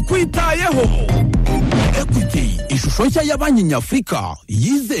tukwitayeho. Equity, ishusho nshya ya banki nyafurika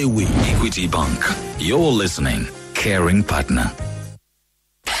yizewe. Equity Bank, you're listening, caring partner.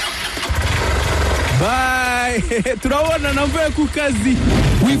 Bye, turabona navuye ku kazi.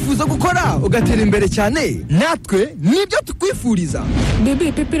 Wifuza gukora ugatera imbere cyane? Natwe nibyo tukwifuriza.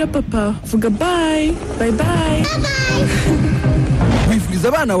 Bebe pepera papa, vuga bye, bye bye. wifuriza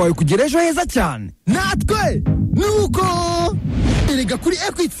abana bawe kugira ejo heza cyane. Natwe nuko erega kuri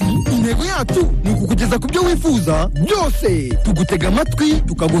Equity intego yacu ni ukukugeza ku byo wifuza byose, tugutega amatwi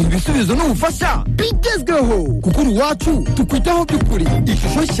tukaguha ibisubizo n'ubufasha bigezweho, kuko uri iwacu tukwitaho by'ukuri.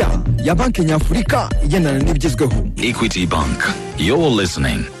 Ishusho nshya ya banki nyafurika igendana n'ibigezweho. Equity Bank, you're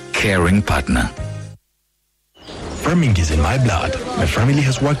listening, caring partner. Farming is in my blood. My family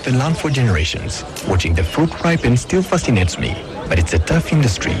has worked the land for generations. Watching the fruit ripen still fascinates me, but it's a tough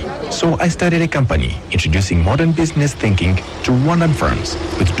industry. So I started a company introducing modern business thinking to Rwandan farms.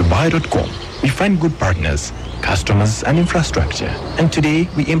 With Dubai.com, we find good partners, customers, and infrastructure. And today,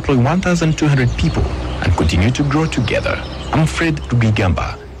 we employ 1,200 people and continue to grow together. I'm Fred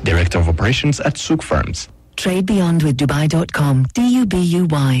Rubigamba, Director of Operations at Souk Farms. Trade beyond with Dubai.com.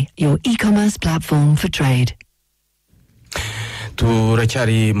 DUBUY, your e-commerce platform for trade.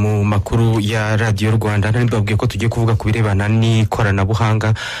 turacyari mu makuru ya Radio Rwanda. Nababwiye ko tugiye kuvuga ku birebana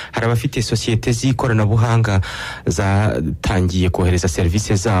n'ikoranabuhanga. Hari abafite societe z'ikoranabuhanga zatangiye kohereza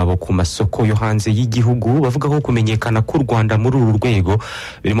service zabo ku masoko yo hanze y'igihugu, bavuga ko kumenyekana ku Rwanda muri uru rwego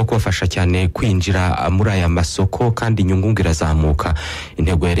birimo kubafasha cyane kwinjira muri aya masoko kandi inyungu irazamuka.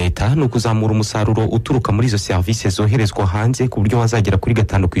 Intego ya leta ni ukuzamura umusaruro uturuka muri izo service zoherezwa hanze ku buryo wazagera kuri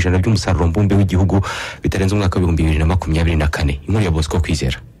 5% by'umusaruro mbumbe w'igihugu bitarenze umwaka wa 2024. Inkuru ya Bosco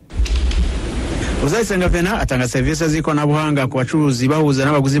Kwizera. Uzayisenga Vena atanga service z'ikoranabuhanga ku bacuruzi bahuza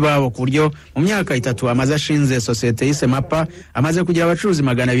n'abaguzi babo ku buryo mu myaka 3 amaze ashinze societe yise Mapa, amaze kugira abacuruzi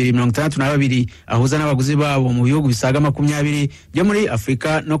 262 ahuza n'abaguzi babo mu bihugu bisaga 20 byo muri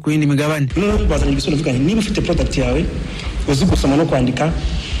Afrika no ku yindi migabane. Bazanye ibisubizo bivuganye niba ufite product yawe uzi gusoma no kwandika,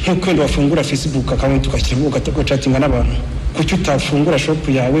 nk'uko wafungura Facebook account ukashyira ugatako chatting n'abantu, kuki utafungura shop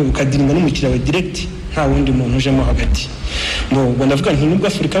yawe ukadiringa n'umukiriya wawe direct nta wundi muntu ujemo hagati. Ngo ndavuga nti nubwo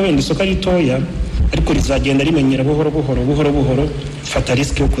Afrika wenda isoko ritoya ariko rizagenda rimenyera buhoro fata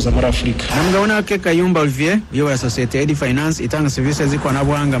risk yo kuza muri Afrika. Namugabona ke Kayumba Olivier uyobora societe Ed Finance itanga services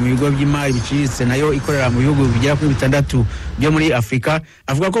z'ikoranabuhanga mu bigo by'imari biciriritse nayo ikorera mu bihugu bigera kuri 6 byo muri Afrika,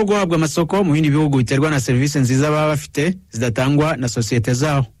 avuga ko guhabwa amasoko mu bindi bihugu biterwa na service nziza baba bafite zidatangwa na societe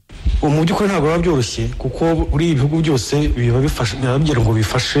zaho. Mu by'ukuri ntabwo biba byoroshye kuko buri ibihugu byose biba bifashe ngo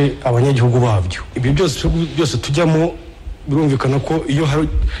bifashe abanyagihugu babyo. Ibyo byose tujyamo birumvikana ko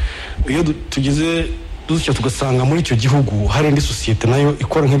iyo tugize dutyo tugasanga muri icyo gihugu hari indi societe nayo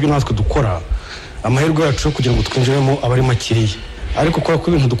ikora nk'ibyo natwe dukora, amahirwe yacu kugira ngo twinjiremo abari makeya. Ariko ko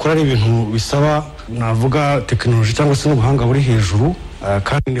ibintu dukora ari ibintu bisaba navuga technology cyangwa se n'ubuhanga buri hejuru,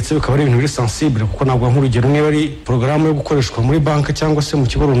 kandi ndetse bikaba ari ibintu biri sensible kuko ntabwo nk'urugero niba ari porogaramu yo gukoreshwa muri banki cyangwa se mu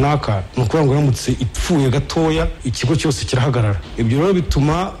kigo runaka, ni ukuvuga ngo iramutse ipfuye gatoya ikigo cyose kirahagarara. Ibyo rero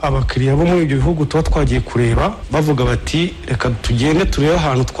bituma abakiriya bo muri ibyo bihugu tuba twagiye kureba bavuga bati reka tugende turebe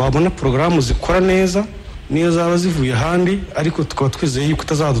ahantu twabona porogaramu zikora neza niyo zaba zivuye ahandi, ariko tukaba twizeye yuko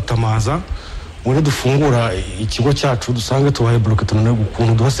itazadutamaza muri dufungura ikigo cyacu dusange tubaye bloke tunane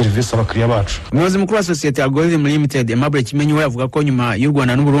gukuntu duha service abakiriya bacu. Umuyobozi mukuru wa societe Algorithm Limited Amakuru Kimenyi we avuga ko nyuma y'u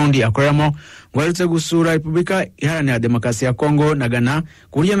Rwanda n'u Burundi akoreramo ngo arutse gusura Repubulika Iharanira Demokarasi ya Kongo na Ghana,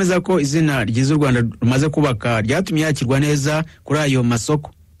 ku buryo ameza ko izina ry'u Rwanda rumaze kubaka ryatumye yakirwa neza kuri ayo masoko.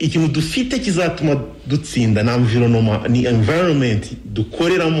 Ikintu dufite kizatuma dutsinda na environment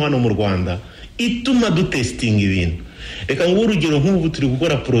dukoreramo hano mu Rwanda ituma dutesting ibintu. Reka ngo urugero nk'ubu turi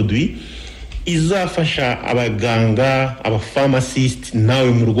gukora produit izafasha abaganga, abapharmacist,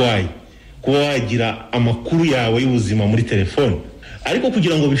 nawe murwayi kuba wagira amakuru yawe y'ubuzima muri telefone. Ariko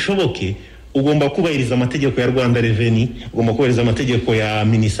kugira ngo bishoboke ugomba kubahiriza amategeko ya Rwanda Revenue, ugomba kubahiriza amategeko ya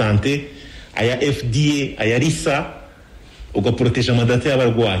Minisante, aya FDA, aya RISA, ugaproteja amadata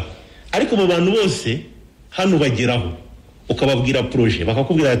y'abarwayi. Ariko mu bantu bose hano bageraho ukababwira projet,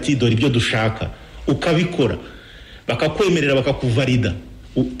 bakakubwira ati dore ibyo dushaka, ukabikora, bakakwemerera, bakakuvalida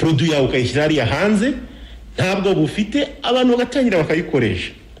produit yawe ukayishyira hariya hanze, ntabwo bufite abantu bagatangira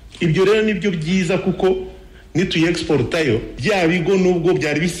bakayikoresha. Ibyo rero nibyo byiza kuko nituye exportayo bya bigo nubwo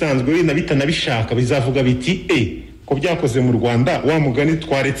byari bisanzwe wenda bitanabishaka bizavuga biti ko byakoze mu Rwanda wa mugani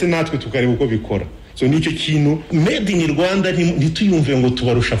twaretse natwe tukareba uko bikora. So nicyo kintu made in Rwanda ntituyumve ngo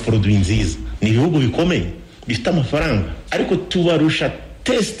tubarusha produit nziza. Ni ibihugu bikomeye bifite amafaranga ariko tubarusha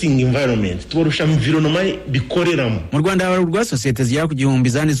testing environment, tubarusha environment bikoreramo. Mu Rwanda habarurwa societe zigera ku 1000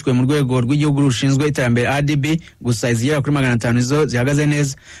 zanditswe mu rwego rw'igihugu rushinzwe iterambere ADB, gusa izigera kuri 500 zo zihagaze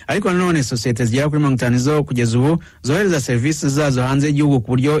neza. Ariko nanone societe zigera kuri 50 zo kugeza ubu zohereza services zazo hanze y'igihugu ku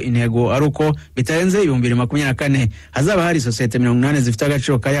buryo intego ari uko bitarenze 2024 hazaba hari societe 80 zifite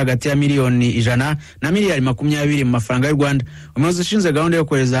agaciro kari hagati ya miliyoni 100 na miliyari 20 mu mafaranga y'u Rwanda. Umuyobozi ushinzwe gahunda yo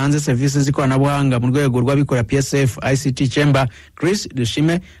kohereza hanze services z'ikoranabuhanga mu rwego rw'abikora PSF ICT Chamber, Chris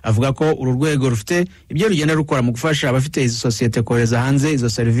Ishime avuga ko uru rwego rufite ibyo rugenda rukora mu gufasha abafite izi sosiyete kohereza hanze izo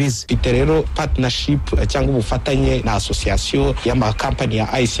serivisi. Ite rero partnership cyangwa ubufatanye na association y'amakampani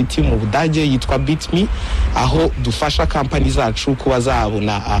ya ICT mu Budage yitwa BitMe, aho dufasha kampani zacu kuba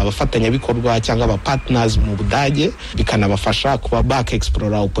zabona abafatanyabikorwa cyangwa aba partners mu Budage, bikanabafasha kuba back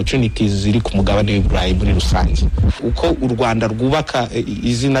explore opportunities ziri ku mugabane w'Uburayi muri rusange. Uko u Rwanda rwubaka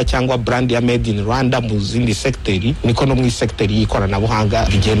izina cyangwa brand ya Made in Rwanda mu zindi sekteri, niko no mu sekteri y'ikoranabuhanga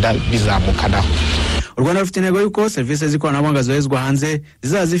bigenda bizamukanaho. U Rwanda rufite intego y'uko serivisi z'ikoranabuhanga zoherezwa hanze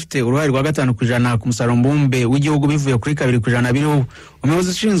zizaza zifite uruhare rwa 5% ku musaruro mbumbe w'igihugu bivuye kuri 2% biriho. Umuyobozi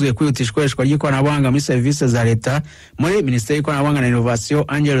ushinzwe kwihutisha ikoreshwa ry'ikoranabuhanga muri serivisi za leta muri Minisiteri y'Ikoranabuhanga na Innovation,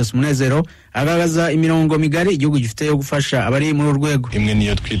 Angelos Munezero, agaragaza imirongo migari igihugu gifite yo gufasha abari muri urwego. Imwe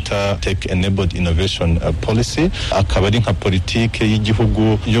niyo twita Tech Enabled Innovation Policy, akaba ari nka politike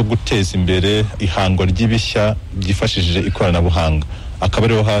y'igihugu yo guteza imbere ihangwa ry'ibishya byifashishije ikoranabuhanga. Akaba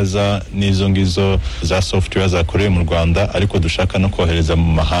ariho haza n'izo ngizo za software zakorewe mu Rwanda ariko dushaka no kohereza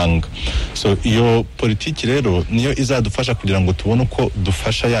mu mahanga. So iyo politiki rero niyo izadufasha kugira ngo tubone uko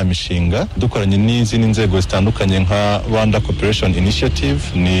dufasha ya mishinga dukoranye n'izindi nzego zitandukanye nka Rwanda Cooperation Initiative.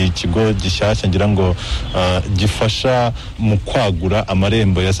 Ni ikigo gishyashya ngira ngo gifasha mu kwagura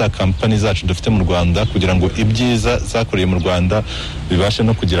amarembo ya za kampani zacu dufite mu Rwanda kugira ngo ibyiza zakoreye mu Rwanda bibashe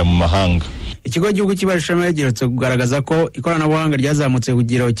no kugera mu mahanga. Ikigo cy'igihugu cy'ibarurishamibare giherutse kugaragaza ko ikoranabuhanga ryazamutse ku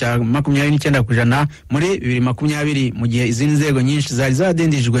kigero cya 29% muri 2020 mu gihe izindi nzego nyinshi zari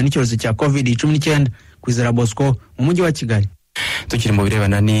zadindijwe n'icyorezo cya COVID-19. Kwizera Bosco mu mujyi wa Kigali. Tukiri mu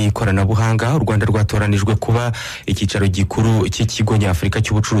birebana n'ikoranabuhanga, u Rwanda rwatoranijwe kuba icyicaro gikuru cy'ikigo nyafurika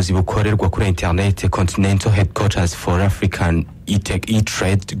cy'ubucuruzi bukorerwa kuri internet, Continental Headquarters for African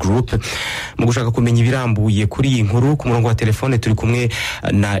E-Trade Group. Mu gushaka kumenya ibirambuye kuri iyi nkuru, ku murongo wa telefone turi kumwe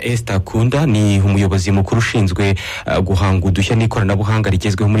na Esther Kunda, ni umuyobozi mukuru ushinzwe guhanga udushya n'ikoranabuhanga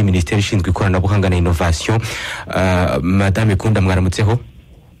rigezweho muri Minisiteri ishinzwe ikoranabuhanga na Innovation. Madame Kunda, mwaramutseho?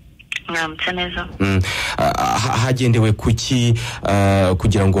 Mwaramutse neza. Hagendewe kuki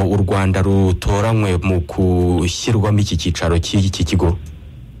kugira ngo u Rwanda rutoranywe mu gushyirwamo iki cyicaro cy'iki kigo?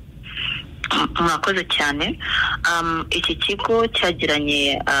 Mwakoze cyane. Iki kigo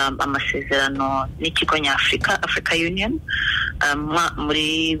cyagiranye amasezerano n'ikigo nyafurika Africa Union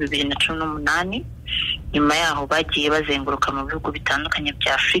muri 2018. Nyuma yaho bagiye bazenguruka mu bihugu bitandukanye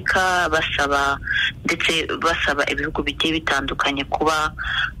bya Afrika basaba ibihugu bigiye bitandukanye kuba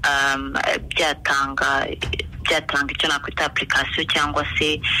byatanga icyo nakwita application cyangwa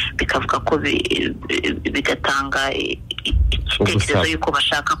se bikavuga ko bigatanga igitekerezo yuko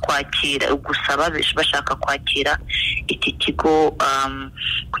bashaka kwakira iki kigo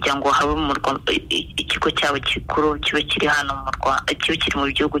kugira ngo habe mu ikigo cyabo gikuru kibe kiri hano mu Rwanda, kibe kiri mu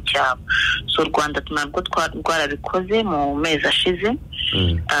gihugu cyabo. So Rwanda tunarwo rwarabikoze mu mezi ashize,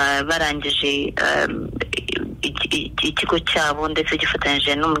 barangije ikigo cyabo ndetse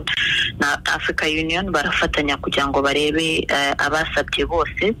gifatanyije na Africa Union, barafatanya kugira ngo barebe abasabye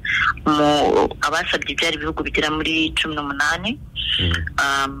bose. Abasabye byari ibihugu bigera muri 18.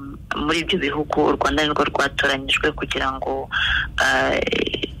 Muri ibyo bihugu u Rwanda nirwo rwatoranyijwe kugira ngo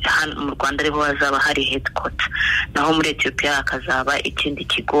mu Rwanda ariho hazaba hari headquarter, naho muri Ethiopia hakazaba ikindi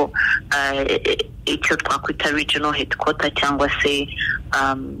kigo icyo twakwita regional headquarter cyangwa se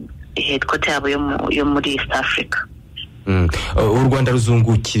headquarter yabo yo muri East Africa. U Rwanda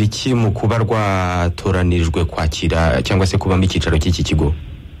ruzungukira iki mu kuba rwatoranijwe kwakira cyangwa se kubamo icyicaro cy'iki kigo?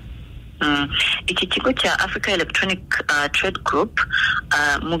 Iki kigo cya Africa Electronic Trade Group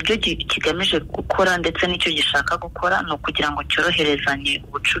mu byo kigamije gukora ndetse n'icyo gishaka gukora ni ukugira ngo cyoroherezanye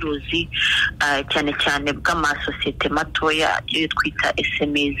ubucuruzi cyane cyane bw'amasosiyete matoya yo twita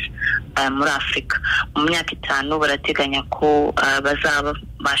SMEs muri Afrika. Mu myaka 5 barateganya ko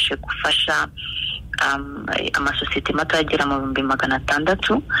bazabashe gufasha amasosiyete mato agera mu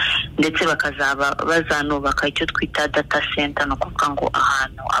 600 ndetse bakazaba bazanubaka icyo twita data center, no kuvuga ngo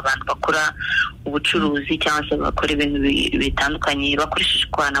ahantu abantu bakora ubucuruzi cyangwa se bakora ibintu bitandukanye bakoresheje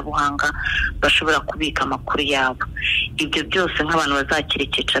ikoranabuhanga bashobora kubika amakuru yabo. Ibyo byose nk'abantu bazakira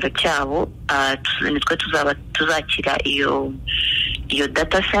icyicaro cyabo, nitwe tuzakira iyo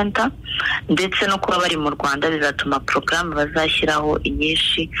data center, ndetse no kuba bari mu Rwanda bizatuma program bazashyiraho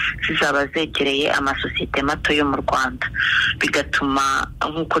inyinshi zizaba zegereye amasosiyete mato yo mu Rwanda, bigatuma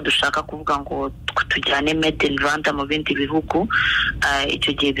nk'uko dushaka kuvuga ngo tujyane Made in Rwanda mu bindi bihugu.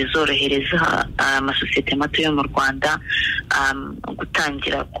 Icyo gihe bizorohereza amasosiyete mato yo mu Rwanda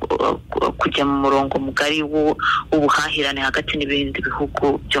gutangira kujya mu murongo mugari w'ubuhahirane hagati n'ibindi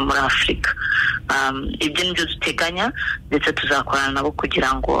bihugu byo muri Afrika. Ibyo nibyo duteganya, ndetse tuzakorana nabo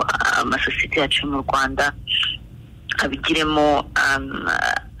kugira ngo amasosiyete yacu mu Rwanda abigiremo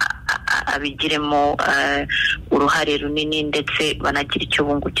uruhare runini ndetse banagira icyo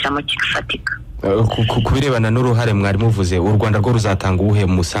bungukiramo kifatika. Ku birebana n'uruhare mwari muvuze, u Rwanda rwo ruzatanga uwuhe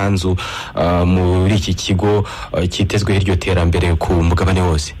musanzu muri iki kigo cyitezweho iryo terambere ku mugabane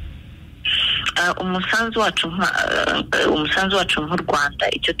wose? Umusanzu wacu nk'u Rwanda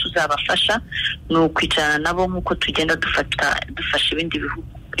icyo tuzabafasha ni ukwicarana nabo nk'uko tugenda dufasha ibindi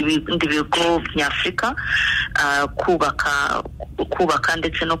bigo by'Afrika kubaka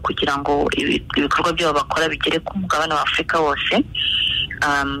ndetse no kugira ngo ibikorwa byabo bakora bigere ku mugabane wa Afurika wose.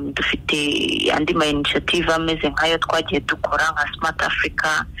 Dufite andi ma initiative ameze nk'ayo twagiye dukora nka Smart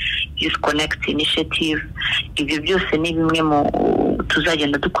Africa Youth Connect Initiative. Ibyo byose ni bimwe mu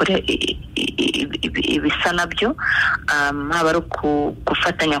tuzagenda dukora ibisa nabyo, haba ari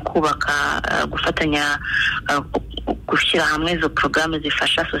gufatanya kubaka, gufatanya gushyira hamwe izo porogaramu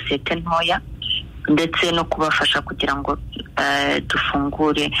zifasha sosiyete ntoya ndetse no kubafasha kugira ngo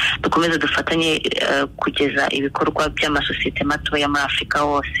dukomeze dufatanye kugeza ibikorwa by'amasosiyete matoya muri Afurika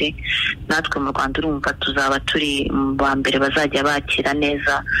hose. Natwe mu Rwanda urumva tuzaba turi mu ba mbere bazajya bakira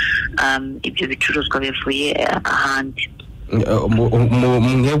neza ibyo bicuruzwa bivuye ahandi.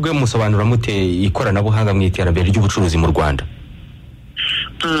 Mwebwe musobanura mute ikoranabuhanga mu iterambere ry'ubucuruzi mu Rwanda?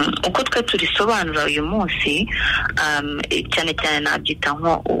 Uko twe turisobanura uyu munsi, cyane cyane nabyita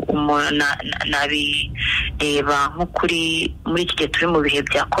nabireba nko muri iki gihe turi mu bihe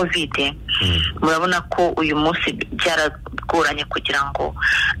bya COVID. Murabona ko uyu munsi byaragoranye kugira ngo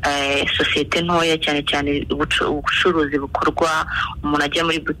sosiyete ntoya cyane cyane ubucuruzi bukorwa, umuntu ajya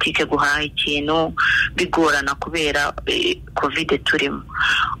muri butike guhaha ikintu bigorana kubera COVID turimo.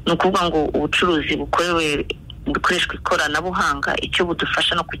 Ni ukuvuga ngo ubucuruzi bukoreshwa ikoranabuhanga icyo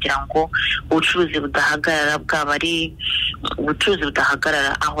budufasha no kugira ngo ubucuruzi budahagarara, bwaba ari ubucuruzi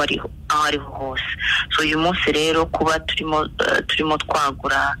budahagarara aho ariho hose. So uyu munsi rero kuba turimo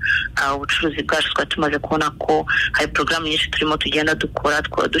twagura ubucuruzi bwacu, twari tumaze kubona ko hari porogaramu nyinshi turimo tugenda dukora,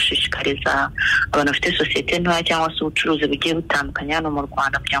 dushishikariza abantu bafite sosiyete ntoya cyangwa se ubucuruzi bugiye butandukanye hano mu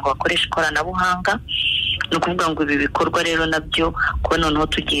Rwanda kugira ngo bakoreshe ikoranabuhanga. Ni ukuvuga ngo ibi bikorwa rero nabyo kuba noneho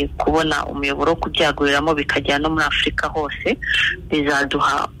tugiye kubona umuyoboro wo kubyaguriramo bikajya no muri Afurika hose,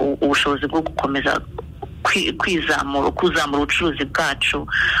 bizaduha ubushobozi bwo gukomeza kuzamura ubucuruzi bwacu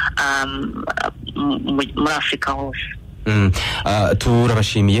muri Afurika hose.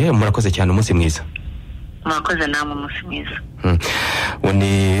 Turabashimiye, murakoze cyane, umunsi mwiza. Murakoze namwe, umunsi mwiza.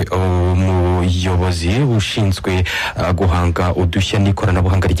 Ni umuyobozi ushinzwe guhanga udushya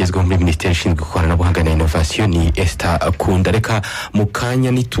n'ikoranabuhanga rigezweho muri Minisiteri ishinzwe ikoranabuhanga na Innovation, ni Esther Kunda. Reka mu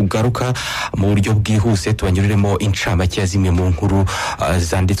kanya nitugaruka mu buryo bwihuse tubanyuriremo incamake ya zimwe mu nkuru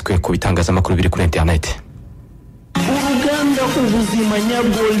zanditswe ku bitangazamakuru biri kuri internet. Uruganda ubuzima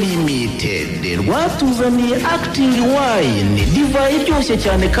nyabwo limited rwatuzaniye acting wine, divayi iryoshye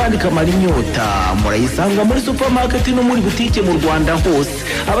cyane kandi kamara inyota. Murayisanga muri supermarket no muri butike mu Rwanda hose.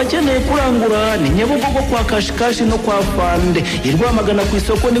 Abakeneye kurangura ni Nyabugogo kwa Kashikashi no kwa Fande, i Rwamagana ku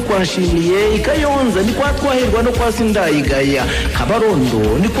isoko ni kwa Nshimiye, i Kayonza ni kwa Twahirwa no kwa Sindayigaya,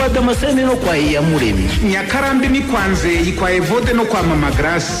 Kabarondo ni kwa Damascene no kwa Iyamuremyi, Nyakarambi ni kwa Nzeyi, kwa Evode no kwa Mama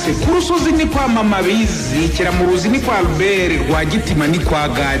Grace, ku Rusozi ni kwa Mama Bizi, Kiramuruzi ni kwa Albert, Rwagitima ni kwa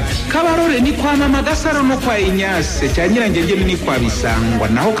Gadi, Kabarore ni kwa Mama Gasaro no kwa Inyase, Cyanyirangenge ni kwa Bisangwa,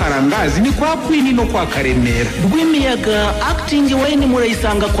 naho Karangazi ni kwa Queen no kwa Karemera. Rwimiyaga acting wine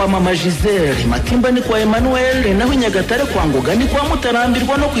murayisanga kwa Mama Giselle, Matimba ni kwa Emmanuel, naho Nyagatare kwa Ngoga ni kwa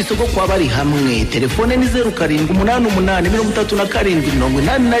Mutarambirwa no ku isoko kwa Bari hamwe. Telefone ni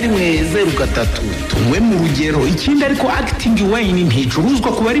 0788378103. Tunywe mu rugero. Ikindi ariko acting wine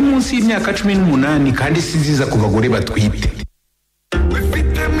nticuruzwa ku bari munsi y'imyaka 18 kandi siziza ku bagore batwite.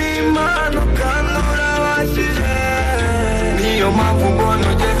 Niyo mpamvu mbona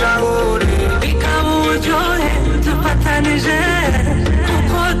ugeza uri ikaba uburyohe dufatanije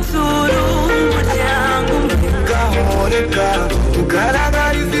kuko turi umuryango umwe. Gahoreka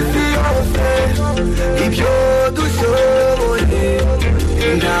tugaragariza isi yose ibyo dushoboye,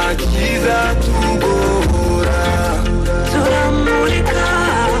 nta cyiza tugora. Turamurika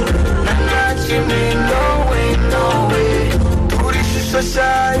nta kimwe, nowe turi ishusho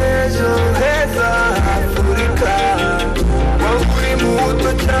y'ejo heza Afurika. Waba uri muto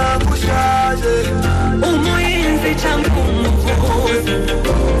cyangwa ushaje, umuhinzi cyangwa umuvuzi,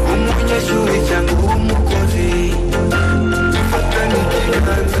 umunyeshuri cyangwa umukozi, dufatane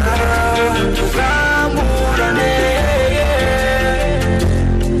ikiganza tuzamurane.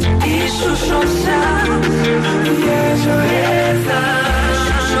 Ishusho nshya y'ejo heza,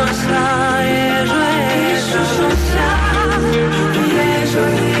 ishusho nshya y'ejo heza, ishusho nshya y'ejo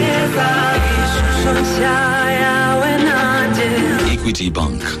heza, ishusho nshya yawe Equity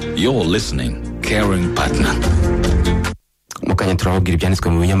Bank. You're listening. Caring partner. mukanya turababwira ibyanditswe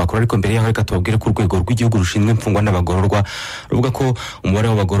mu binyamakuru ariko mbere yaho reka tubabwire ko urwego rw'igihugu rushinzwe imfungwa n'abagororwa ruvuga ko umubare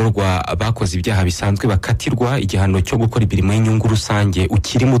w'abagororwa bakoze ibyaha bisanzwe bakatirwa igihano cyo gukora imirimo y'inyungu rusange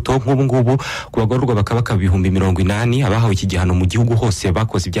ukiri muto nk'ubu ngubu ku bagororwa bakaba 80,000 abahawe iki gihano mu gihugu hose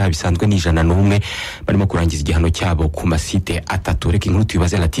bakoze ibyaha bisanzwe ni 101 barimo kurangiza igihano cyabo ku masite 3. Reka inkuru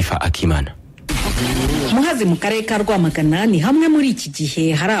tuyibaze Latifa Akimana. Muhazi mu karere ka Rwamagana ni hamwe muri iki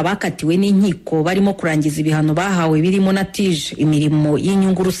gihe hari abakatiwe n'inkiko barimo kurangiza ibihano bahawe birimo na tije imirimo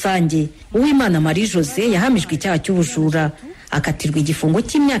y'inyungu rusange. Uwimana Marie Jose yahamijwe icyaha cy'ubujura akatirwa igifungo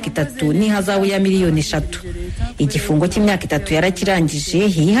cy'imyaka 3 n'ihazabu ya miliyoni 3. Igifungo cy'imyaka 3 yarakirangije,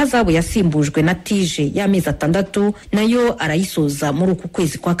 ihazabu yasimbujwe na tije y'amezi 6 nayo arayisoza muri uku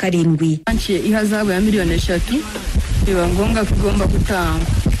kwezi kwa 7. Anci ihazabu ya miliyoni 3 biba ngombwa kugomba gutanga.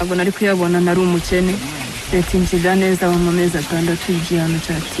 Abo nari kuyabona nari umukene. Leta injira neza mu mezi 6 y'igihano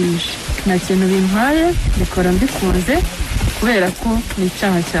cya tije. Nta kintu bintwaye bikora mbikunze kubera ko ni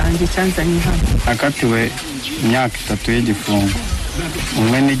icyaha cyanjye cyanzanye hano. Akatiwe imyaka 3 y'igifungo.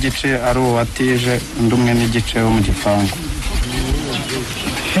 Umwe n'igice ari uwatije, undi umwe n'igice wo mu gipangu.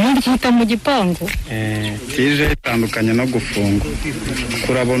 Ndikita mu gipangu. Tije itandukanye no gufunga.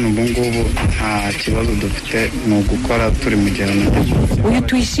 Kurabona ubu ngubu nta kibazo dufite mu gukora turi mu gihano. Uyu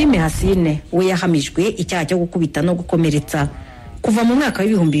Tuyishime Hasine we yahamijwe icyaha cyo gukubita no gukomeretsa. Kuva mu mwaka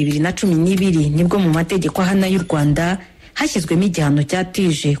w'2012 nibwo mu mategeko hana y'u Rwanda hashyizwemo igihano cya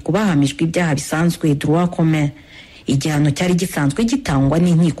tije kubahamijwe ibyaha bisanzwe droit commun. Igihano cyari gisanzwe gitangwa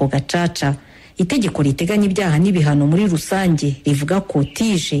n'inkiko gacaca. Itegeko riteganya ibyaha n'ibihano muri rusange rivuga ko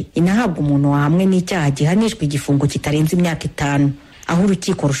tije inahabwa umuntu wahamwe n'icyaha gihanishwa igifungo kitarenze imyaka 5, aho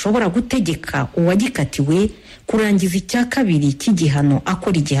urukiko rushobora gutegeka uwagikatiwe kurangiza icya kabiri cy'igihano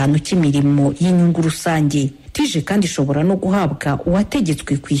akora igihano cy'imirimo y'inyungu rusange. Tije kandi ishobora no guhabwa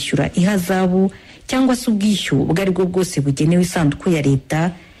uwategetswe kwishyura ihazabu cyangwa se ubwishyu ubwo ari bwo bwose bugenewe isanduku ya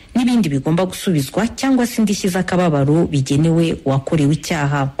leta n'ibindi bigomba gusubizwa cyangwa se indishyi z'akababaro bigenewe uwakorewe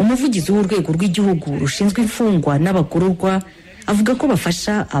icyaha. Umuvugizi w'urwego rw'igihugu rushinzwe imfungwa n'abagororwa avuga ko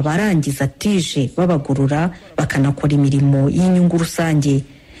bafasha abarangiza tije babagorora bakanakora imirimo y'inyungu rusange.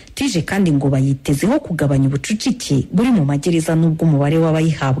 Tije kandi ngo bayitezeho kugabanya ubucucike buri mu magereza n'ubwo umubare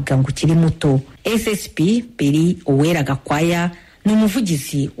w'abayihabwa ngo ukiri muto. SSP Peri Uwera Gakwaya ni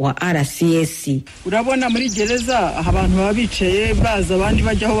umuvugizi wa RCS. Urabona muri gereza abantu baba bicaye baza abandi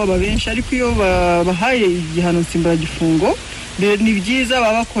bajyaho baba benshi, ariko iyo bahaye igihano nsimburagifungo ni byiza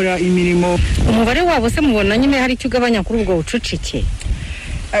baba bakora imirimo. Umubare wabo se mubona nyine hari icyo ugabanya kuri ubwo bucucike?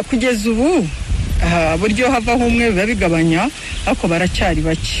 Kugeza ubu buryo havaho umwe biba bigabanya, ariko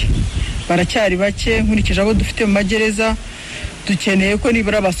baracyari bake nkurikije abo dufite mu magereza. Dukeneye ko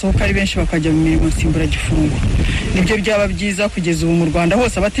nibura basohoka ari benshi bakajya mu mirimo nsimburagifungo. Nibyo byaba byiza. Kugeza ubu mu Rwanda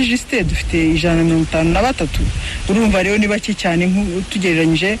hose abatijiste dufite 153. Urumva rero ni bake cyane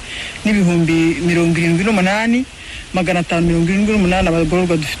tugereranyije n'ibihumbi 78,578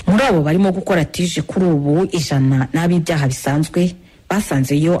 abagororwa dufite. Muri abo barimo gukora tije kuri ubu 100 n'ab'ibyaha bisanzwe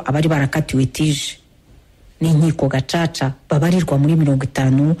basanzeyo abari barakatiwe tije n'inkiko gacaca babarirwa muri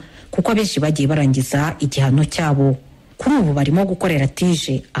 50 kuko abenshi bagiye barangiza igihano cyabo. Kuri ubu barimo gukorera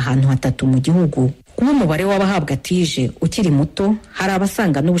tije ahantu 3 mu gihugu. Kuba umubare w'abahabwa tije ukiri muto hari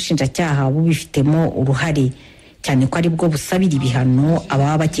abasanga n'ubushinjacyaha bubifitemo uruhare cyane ko ari bwo busabira ibihano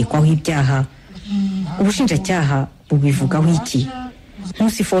ababa bakekwaho ibyaha. Ubushinjacyaha bubivugaho iki?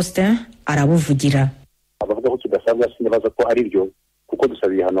 Nkusi Faustin arabuvugira. Abavuga ko kidasanzwe sinibaza ko ari byo kuko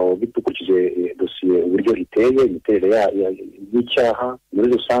dusaba ibihano bidukurikije dosiye uburyo iteye, imiterere y'icyaha muri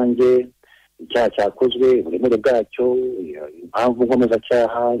rusange, icyaha cyakozwe, uburemere bwacyo, impamvu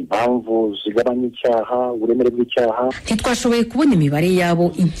nkomezacyaha, impamvu zigabanya icyaha, uburemere bw'icyaha. Ntitwashoboye kubona imibare yabo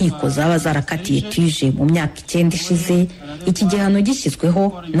inkiko zaba zarakatiye tije mu myaka 9 ishize iki gihano gishyizweho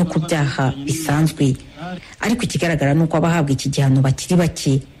no ku byaha bisanzwe. Ariko ikigaragara nuko abahabwa iki gihano bakiri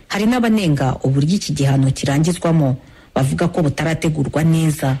bake. Hari n'abanenga uburyo iki gihano kirangizwamo bavuga ko butarategurwa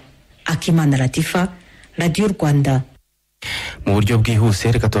neza. Akimana Latifa, Radio Rwanda. Mu buryo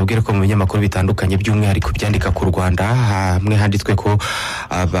bwihuse reka tubabwire ko mu binyamakuru bitandukanye by'umwihariko byandika ku Rwanda hamwe handitswe ko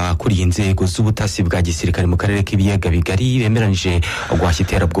abakuriye inzego z'ubutasi bwa gisirikare mu karere k'ibiyaga bigari bemeranije guhashya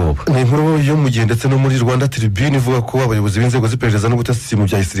iterabwoba. Ni inkuru yo mu gihe ndetse no muri Rwanda Tribune ivuga ko abayobozi b'inzego z'iperereza n'ubutasi mu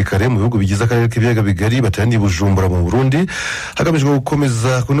bya gisirikare mu bihugu bigize akarere k'ibiyaga bigari bateraniye Bujumbura mu Burundi hagamijwe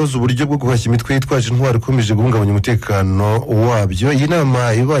gukomeza kunoza uburyo bwo guhashya imitwe yitwaje intwaro ikomeje guhungabanya umutekano wabyo. Iyi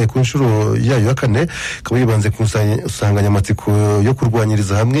nama ibaye ku nshuro yayo ya 4 ikaba yibanze ku nsanganyamatsiko yo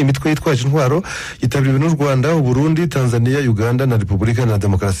kurwanyiriza hamwe imitwe yitwaje intwaro yitabiriwe n'u Rwanda, u Burundi, Tanzania, Uganda na Repubulika na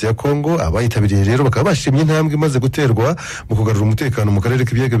Demokarasi ya Kongo. Abayitabiriye rero bakaba bashimye intambwe imaze guterwa mu kugarura umutekano mu karere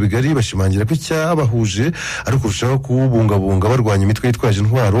k'ibiyaga bigari, bashimangira ko icyabahuje ari kurushaho kuwubungabunga barwanya imitwe yitwaje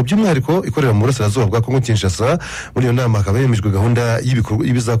intwaro by'umwihariko ikorera mu burasirazuba bwa Kongo Kinshasa. Muri iyo nama hakaba hemejwe gahunda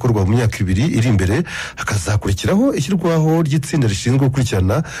y'ibizakorwa mu myaka 2 iri imbere, hakazakurikiraho ishyirwaho ry'itsinda rishinzwe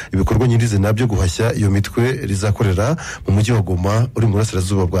gukurikirana ibikorwa nyirizina byo guhashya iyo mitwe rizakorera mu mujyi wa Goma uri mu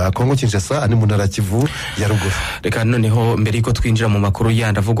burasirazuba bwa Kongo Kinshasa ani mu ntara Kivu ya ruguru. Reka noneho mbere yuko twinjira mu makuru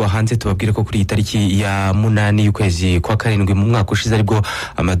yandi avugwa hanze, tubabwire ko kuri iyi tariki ya 8 y'ukwezi kwa 7 mu mwaka ushize aribwo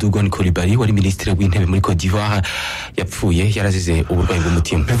Amakuru Mashya wari minisitiri w'intebe muri Cote d'Ivoire yapfuye yarazize uburwayi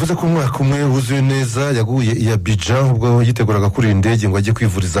bw'umutima. Bivuze ko umwaka umwe wuzuye neza yaguye i Abidjan ubwo yiteguraga kuri indege ngo ajye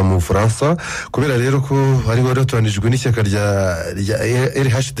kwivuriza mu Bufaransa, kubera rero ko ari waratoranijwe n'ishyaka rya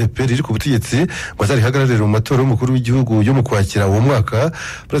RHDP riri ku butegetsi ngo azarihagararira mu matora y'umukuru w'igihugu yo mu kwakira uwo mwaka.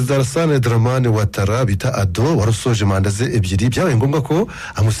 Perezida Alassane Dramane Ouattara bita Ado warusoje manda ze 2 byabaye ngombwa ko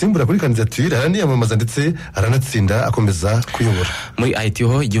amusimbura kuri kandidature, araniyamamaza ndetse aranatsinda akomeza kuyobora. Muri Haiti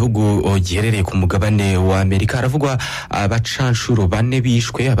ho igihugu giherereye ku mugabane wa Amerika haravugwa abacanshuro 4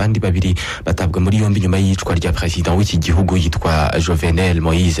 bishwe, abandi 2 batabwa muri yombi nyuma y'icwa rya president w'iki gihugu yitwa Jovenel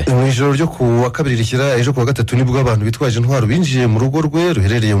Moise. Mu ijoro ryo ku wa kabiri rishyira ejo ku wa gatatu nibwo abantu bitwaje intwaro binjiye mu rugo rwe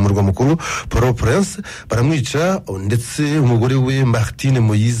ruherereye mu murwa mukuru Port-au-Prince baramwica, ndetse umugore we Martine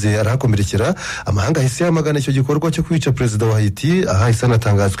Moise arahakomerekera. Amahanga ahise yamagana icyo gikorwa cyo kwica perezida wa Haiti, aha hise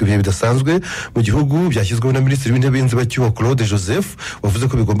hanatangazwa ibihe bidasanzwe mu gihugu byashyizweho na minisitiri w'intebe y'inzibacyuho Claude Joseph wavuze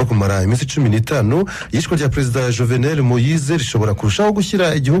ko bigomba kumara iminsi 15. Yishwa rya perezida Jovenel Moise rishobora kurushaho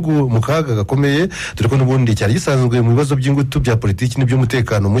gushyira igihugu mu kaga gakomeye, dore ko n'ubundi cyari gisanzwe mu bibazo by'ingutu bya politiki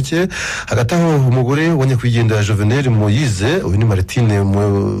n'iby'umutekano muke. Hagati aho umugore wa nyakwigendera Jovenel Moise, uyu ni Martine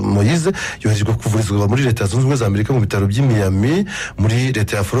Moise, yoherejwe kuvurizwa muri Leta Zunze Ubumwe za Amerika mu bitaro by'i Miami muri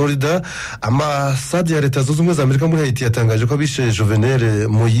Leta ya Florida. Ambasade ya Leta Zunze Ubumwe za Amerika muri Haiti yatangaje ko abishe Jovenel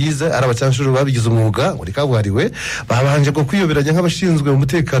Moise ari abacanshuro babigize umwuga muri kabuhariwe, babanje ko kwiyoberanya nk'abashinzwe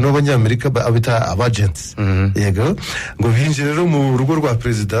umutekano w'abanyamerika abita abagents. Yego ngo binjire rero mu rugo rwa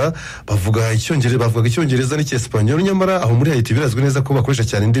perezida bavuga icyongereza n'icyesipanyol, nyamara aho muri Haiti birazwi neza ko bakoresha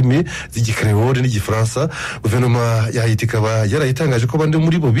cyane indimi z'igikreole n'igifaransa. Guverinoma ya Haiti ikaba yarayitangaje ko abandi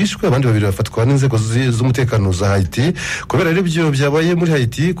muri bo bishwe, abandi 2 bafatwa n'inzego z'umutekano za Haiti. Kubera rero ibyo byabaye muri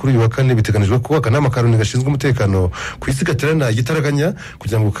Haiti kuri uyu wa 4 biteganijwe ko akanama karoni gashinzwe umutekano ku isi gaterana igitaraganya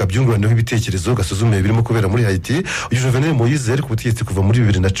kugira ngo kabyunguraneho ibitekerezo gasuzume birimo kubera muri Haiti. Uyu Jovenel Moise ari ku butegetsi kuva muri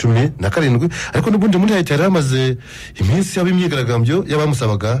 2017, ariko n'ubundi muri Haiti yari amaze iminsi y'imyigaragambyo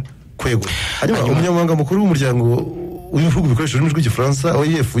y'abamusabaga kwegura. Hanyuma umunyamabanga mukuru w'umuryango w'ibihugu bikoresha ururimi rw'igifaransa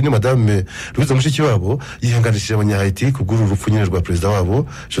OIF ni Madame Louise Mushikiwabo yihanganishije abanyahaiti kubw'uru rupfu nyine rwa perezida wabo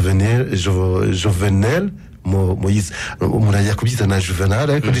Jovenel Moise. Umurajya kubyita na Juvenal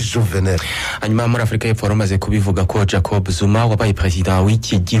ariko ni Jovenel. Hanyuma muri Afrika y'Epfo bamaze kubivuga ko Jacob Zuma wabaye president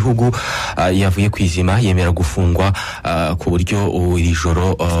w'iki gihugu yavuye kwizima, yemera gufungwa ku buryo iri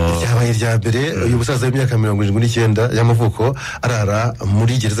joro yabaye rya mbere uyu busaza w'imyaka 79 y'amavuko arara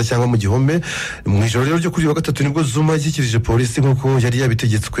muri gereza cyangwa mu gihome. Mu ijoro rero ryo kuri wa gatatu nibwo Zuma yikirije polisi nk'uko yari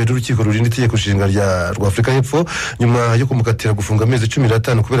yabitegetswe n'urukiko rurinda itegeko nshinga rwa Afrika y'Epfo, nyuma yo kumukatira gufunga amezi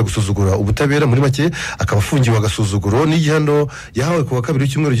 15 kubera gusuzugura ubutabera. Muri make akaba afungiwe agasuzuguro n'igihano yahawe ku wa kabiri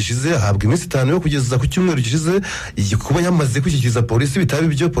w'icyumweru gishize, ahabwa iminsi 5 yo kugeza ku cyumweru gishize kuba yamaze kwishyikiriza polisi. Bitaba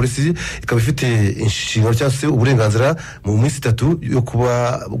ibyo polisi ikaba ifite inshingano cyangwa se uburenganzira mu minsi 3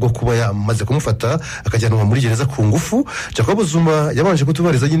 yo kuba yamaze kumufata akajyanwa muri gereza ku ngufu. Jacob Zuma yabanje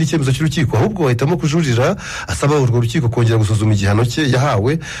kutubariza nyine icyemezo cy'urukiko, ahubwo ahitamo kujurira asaba urwo rukiko kongera gusuzuma igihano cye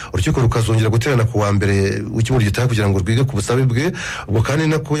yahawe. Urukiko rukazongera guterana ku wa mbere w'icyumweru gitaha kugira ngo rwige ku busabe bwe. Ubwo kandi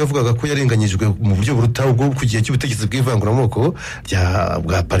nako yavugaga ko yarenganyijwe mu buryo buruta ubwo ku gihe cy'ubutegetsi bw'ivanguramoko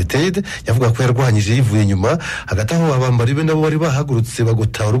bwa apartheid. Yavuga ko yarwanyije yivuye nyuma. Hagati aho abambari be nabo bari bahagurutse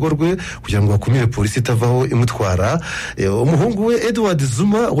bagota urugo rwe kugira ngo bakumire polisi itavaho imutwara. Umuhungu we Edward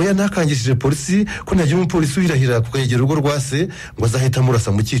Zuma we yanakangishije polisi ko ntagira umupolisi wirahira kukayegera urugo rwa se ngo azahita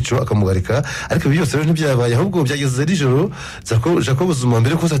amurasa mu cyico akamugarika. Ariko ibi byose rero ntibyabaye, ahubwo byageze nijoro Jacob Zuma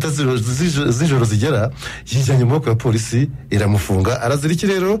mbere ko saa 3 z'ijoro zigera yijyanye mu maboko ya polisi iramufunga arazira iki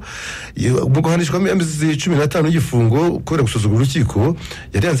rero mu guhanishwa amezi 15 y'igifungo kubera gusuzugura urukiko.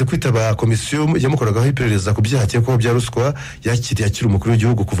 Yari yanze kwitaba komisiyo yamukoragaho iperereza ku byaha cyangwa bya ruswa yakiri umukuru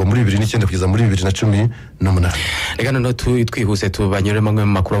w'igihugu kuva muri 2009 kugeza muri 2018. Reka noneho twihuse tubanyuremo mu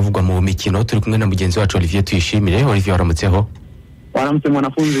makuru avugwa mu mikino. Turi kumwe na mugenzi wacu Olivier Tuyishimire. Olivier, waramutseho? Waramutse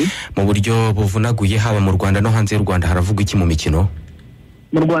mwanafunzi. Mu buryo buvunaguye haba mu Rwanda no hanze y'u Rwanda haravugwa iki mu mikino?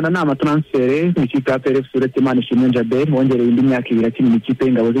 mu Rwanda ni amatransfere mu ikipe ya PRFC uretse Manishimwe Jabel wongereye indi myaka 2 akina mu ikipe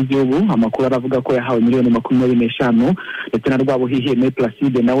y'ingabo z'igihugu. Amakuru aravuga ko yahawe miliyoni 25 ndetse na Rwabuhihiye Me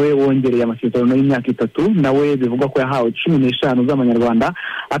Placide nawe wongereye amasezerano y'imyaka 3 nawe bivugwa ko yahawe 15 z'amanyarwanda.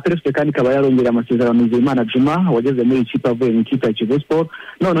 PRFC kandi kaba yarongereye amasezerano Nzeyimana Juma wageze muri ikipe avuye mu ikipe ya Kivu Sport.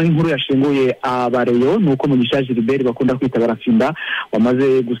 Noneho inkuru yashinguye abareyo nuko Mugisha Gilbert bakunda kwita barafinda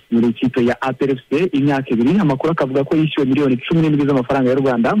wamaze gusinyira ikipe ya PRFC imyaka 2. Amakuru akavuga ko yishyuwe miliyoni 17 z'amafaranga y'u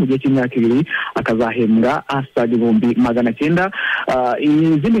Rwanda mu gihe cy'imyaka 2 akazahembwa asaga 900.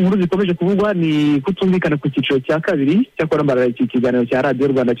 Izindi nkuru zikomeje kuvugwa ni kutumvikana ku cyiciro cya kabiri cyakora mbara iki kiganiro cya Radio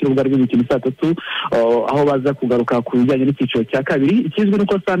Rwanda cy'urubuga rw'imikino 3 aho baza kugaruka ku bijyanye n'icyiciro cya kabiri. Ikizwi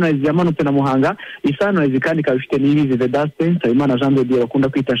nuko Sunrise yamanutse na Muhanga. Sunrise kandi kabifite n'ibizi Vedaste Nsabimana Jean de Dieu bakunda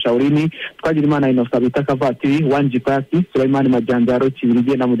kwita Shaurini, Twagirimana Innocent bita Kavatiri, Wanji Pasi, Sulaiman Majyandaro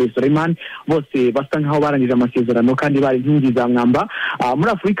Kibirige na Mude Sulaiman bose basa nkaho barangije amasezerano kandi bari inkingi za mwamba.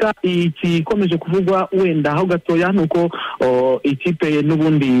 Muri Afrika ikikomeje kuvugwa wenda aho gatoya nuko ikipe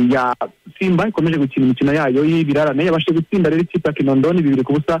n'ubundi ya Simba ikomeje gukina imikino yayo y'ibirarane yabashije gutsinda rero ikipe ya Kinondoni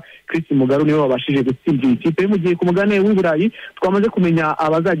 2-0. Chris Mugaru niwe wabashije gutsinda ikipe. Mu gihe ku mugane w'Iburayi twamaze kumenya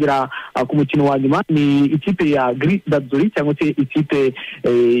abazagera ku mukino wa nyuma ni ikipe ya Gris d'Azuri cyangwa se ikipe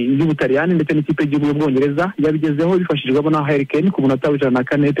y'Ubutaliyani ndetse n'ikipe y'Ubwongereza yabigezeho bifashijwemo na Harry Kane ku munota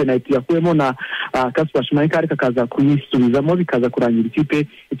w'104 penalty yakuyemo na Kasper Schmeichel kaza kuyisubizamo bikaza kurangira ikipe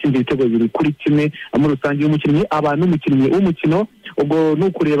itsinze ibitego 2-1 muri rusange y'umukinnyi abantu w'umukino. Ubwo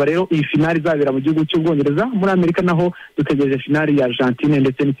nukureba rero iyi finali izabera mu gihugu cy'Ubwongereza. Muri Amerika naho dutegereje finali ya Argentine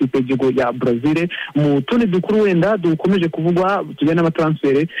ndetse n'ikipe y'igihugu ya Brazil. Mu tundi dukuru wenda dukomeje kuvugwa tujyana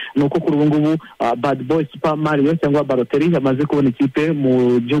n'amatransfere nuko kuri ubu ngubu Bad Boy Super Mario cyangwa Balotelli yamaze kubona ikipe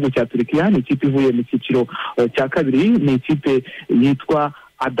mu gihugu cya Turkiya. Ni ikipe ivuye mu cyiciro cya kabiri, ni ikipe yitwa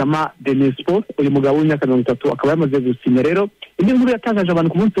Adama Demirspor. Uyu mugabo w'imyaka 30 akaba yamaze gusinya. Rero indi nkuru yatangaje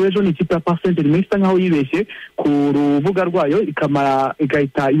abantu ku munsi w'ejo ni ikipe ya Paris Saint-Germain isa nkaho yibeshye ku rubuga rwayo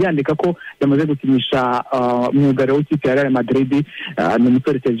igahita yandika ko yamaze gusinyisha myugariro w'ikipe ya Real Madrid ni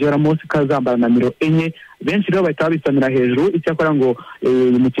umusore Sergio Ramos kazambara na numero 4. Benshi rero bahita babisamira hejuru icyakora ngo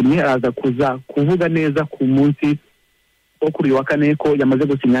uyu mukinnyi araza kuza kuvuga neza ku munsi kuri wa kane ko yamaze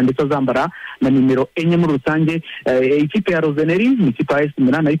gusinya ndetse azambara na numero 4 muri rusange. Ikipe ya Roseneri ni ikipe ya AS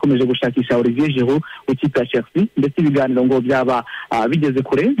Milan ikomeje gushakisha Olivier Giroud w'ikipe ya Chelsea ndetse ibiganiro ngo byaba bigeze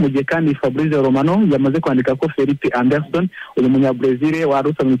kure. Mu gihe kandi Fabrizio Romano yamaze kwandika ko Felipe Anderson uyu munyabrazil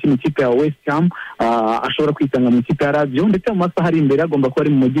warutse mu ikipe ya West Ham ashobora kwisanga mu ikipe ya Lazio ndetse mu masaha ari imbere agomba kuba ari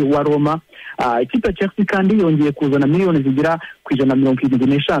mu mujyi wa Roma. Ikipe ya Chelsea kandi yongeye kuzana miliyoni zigera ku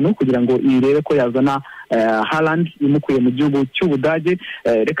 175 kugira ngo irebe ko yazana Haaland imukuye mu gihugu cy'Ubudage.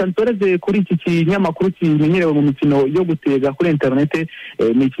 Reka nsoreze kuri iki kinyamakuru kimenyerewe mu mikino yo gutega kuri internet.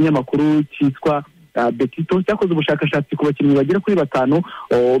 Ni ikinyamakuru cyitwa Betito cyakoze ubushakashatsi ku bakinnyi bagera kuri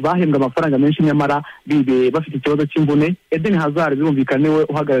 5 bahembwa amafaranga menshi nyamara bibe bafite ikibazo cy'imvune. Eden Hazard birumvikana we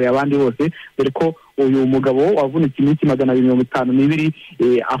uhagarariye abandi bose dore ko uyu mugabo wavunitse iminsi 252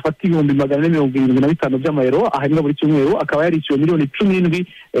 afata 475 by'amayero ahembwa buri cyumweru akaba yarishyuwe miliyoni 17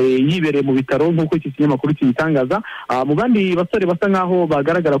 yibereye mu bitaro nk'uko iki kinyamakuru kibitangaza. Mu bandi basore basa nkaho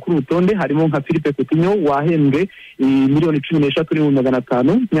bagaragara kuri urutonde harimo nka Philippe Coutinho wahembwe miliyoni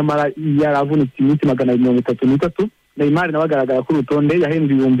 13,500 nyamara yaravunitse iminsi 233. Neymar nawe agaragara kuri urutonde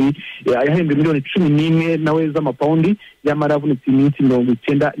yahembwe miliyoni 11 nawe z'amapaundi nyamara avunitse iminsi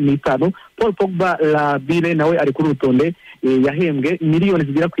 95. Paul Pogba la Bile nawe ari kuri urutonde yahembwe miliyoni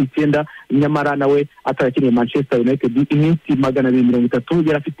zigera ku 9 nyamara nawe atarakiniye Manchester United iminsi 230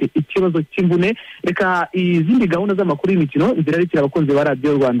 yarafite ikibazo cy'imvune. Reka izindi gahunda z'amakuru y'imikino zirarikira abakunzi ba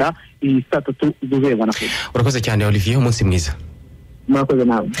Radio Rwanda 3 zuhebwa na kuri. Urakoze cyane Olivier, umunsi mwiza. Murakoze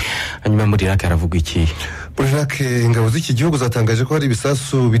nawe. Hanyuma muri Iraq haravuga iki? Muri Iraq ingabo z'iki gihugu zatangaje ko hari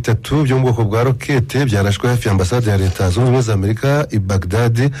ibisasu 3 byo mu bwoko bwa rokete byarashwe hafi ya ambasade ya Leta Zunze Ubumwe za Amerika i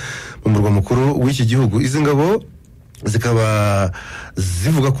Baghdad mu murwa mukuru w'iki gihugu. Izi ngabo zikaba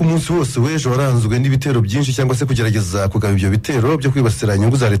zivuga ko umunsi wose w'ejo waranzwe n'ibitero byinshi cyangwa se kugerageza kugaba ibyo bitero byo kwibasira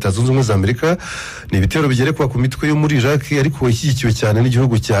inyungu za Leta Zunze Ubumwe za Amerika. Ni ibitero bigerekwa ku mitwe yo muri Iraq ariko ishyigikiwe cyane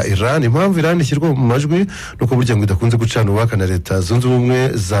n'igihugu cya Iran. Impamvu Iran ishyirwa mu majwi nuko burya ngo idakunze gucana uwaka na Leta Zunze Ubumwe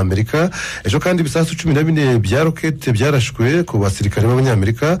za Amerika. Ejo kandi ibisasu 14 bya rokete byarashwe ku basirikare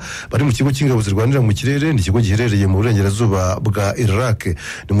b'Abanyamerika bari mu kigo cy'ingabo zirwanira mu kirere. Ni ikigo giherereye mu burengerazuba bwa Iraq.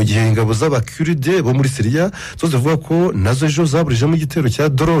 Ni mu gihe ingabo z'Abakurde bo muri Syria zo zivuga ko nazo ejo zaburije mu n'igitero cya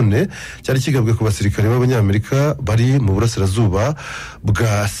drone cyari kigabwe ku basirikare b'abanyamerika bari mu burasirazuba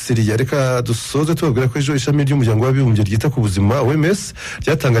bwa Syria. Reka dusoze tubabwira ko ejo ishami ry'umuryango w'abibumbye ryita ku buzima OMS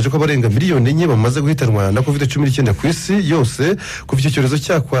ryatangaje ko abarenga miliyoni 4 bamaze guhitanwa na COVID-19 ku isi yose kuva icyo cyorezo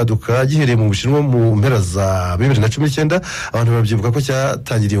cyakwaduka gihereye mu Bushinwa mu mpera za 2019. Abantu babyibuka ko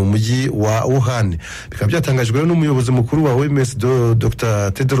cyatangiriye mu mujyi wa Wuhan. Bikaba byatangajwe n'umuyobozi mukuru wa OMS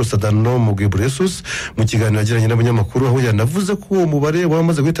Dr. Tedros Adhanom Ghebreyesus mu kiganiro yagiranye n'abanyamakuru, aho yanavuze ko uwo mubare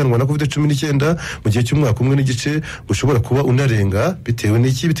wamaze guhitanwa na COVID-19 mu gihe cy'umwaka umwe n'igice ushobora kuba unarenga bitewe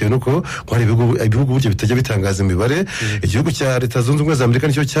nuko hari ibihugu buryo bitajya bitangaza imibare. Igihugu cya Leta Zunze Ubumwe za Amerika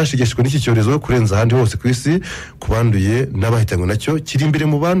nicyo cyashigeshwe n'iki cyorezo kurenza ahandi hose ku isi ku banduye n'abahitanywe nacyo, kiri imbere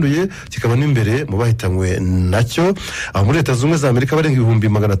mu banduye kikaba n'imbere mu bahitanywe nacyo. Aho muri Leta Zunze Ubumwe za Amerika barenga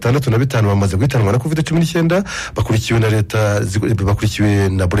 605 bamaze guhitanwa na COVID-19, bakurikiwe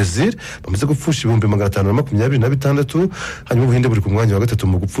na Brazil bamaze gupfusha 526, hanyuma Ubuhinde buri ku mwanya wa gatatu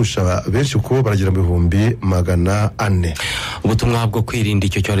mu gupfusha benshi uko baragera mu 400. Ubutumwa bwo kwirinda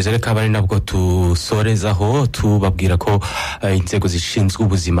icyo cyorezo reka bari nabwo tusorezaho tubabwira ko inzego zishinzwe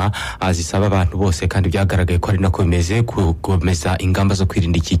ubuzima zisaba abantu bose kandi byagaragaye ko ari nako bimeze gukomeza ingamba zo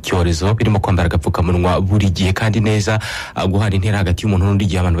kwirinda iki cyorezo, birimo kwambara agapfukamunwa buri gihe kandi neza, guhana intera hagati y'umuntu n'undi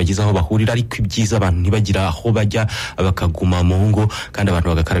gihe abantu bagize aho bahurira, ariko ibyiza abantu ntibagira aho bajya bakaguma mu ngo, kandi abantu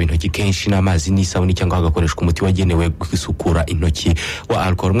bagakaraba intoki kenshi n'amazi n'isabuni cyangwa hagakoreshwa umuti wagenewe gusukura intoki wa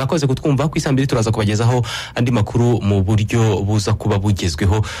alcohol. Mwakoze kutwumva ku isambiri, turaza kubagezaho andi makuru mu buryo buza kuba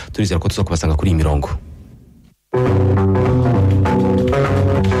bugezweho, turizera ko tuza kubasanga kuri iyi mirongo.